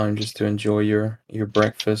some time just to enjoy your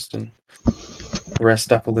breakfast and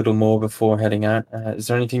rest up a little more before heading out. Is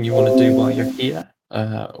there anything you want to do while you're here,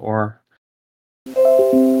 or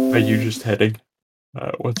are you just heading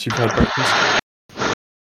once you've had breakfast?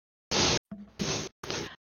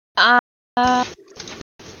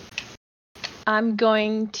 I'm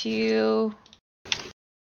going to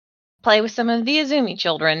play with some of the Izumi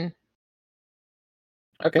children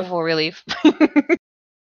before we leave.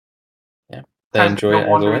 Yeah, they Time to enjoy go it as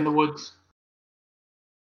wander always. in the woods.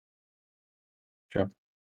 Sure.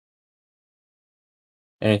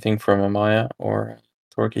 Anything from Amaya or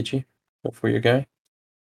Torikichi before you go?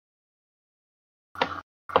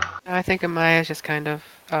 I think Amaya's just kind of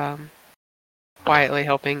quietly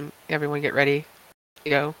helping everyone get ready to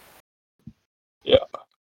go. Yeah.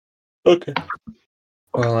 Okay.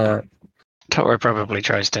 Well, Tora probably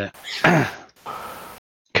tries to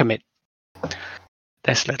commit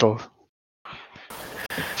this little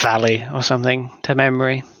valley or something to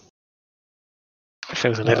memory. It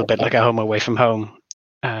feels a little bit like a home away from home,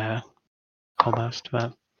 almost.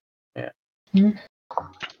 But yeah.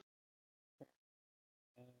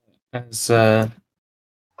 As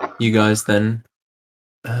you guys then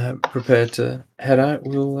prepare to head out,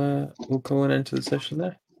 we'll call an end to the session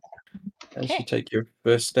there. As you take your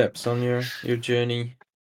first steps on your journey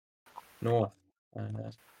north,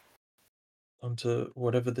 onto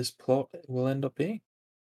whatever this plot will end up being.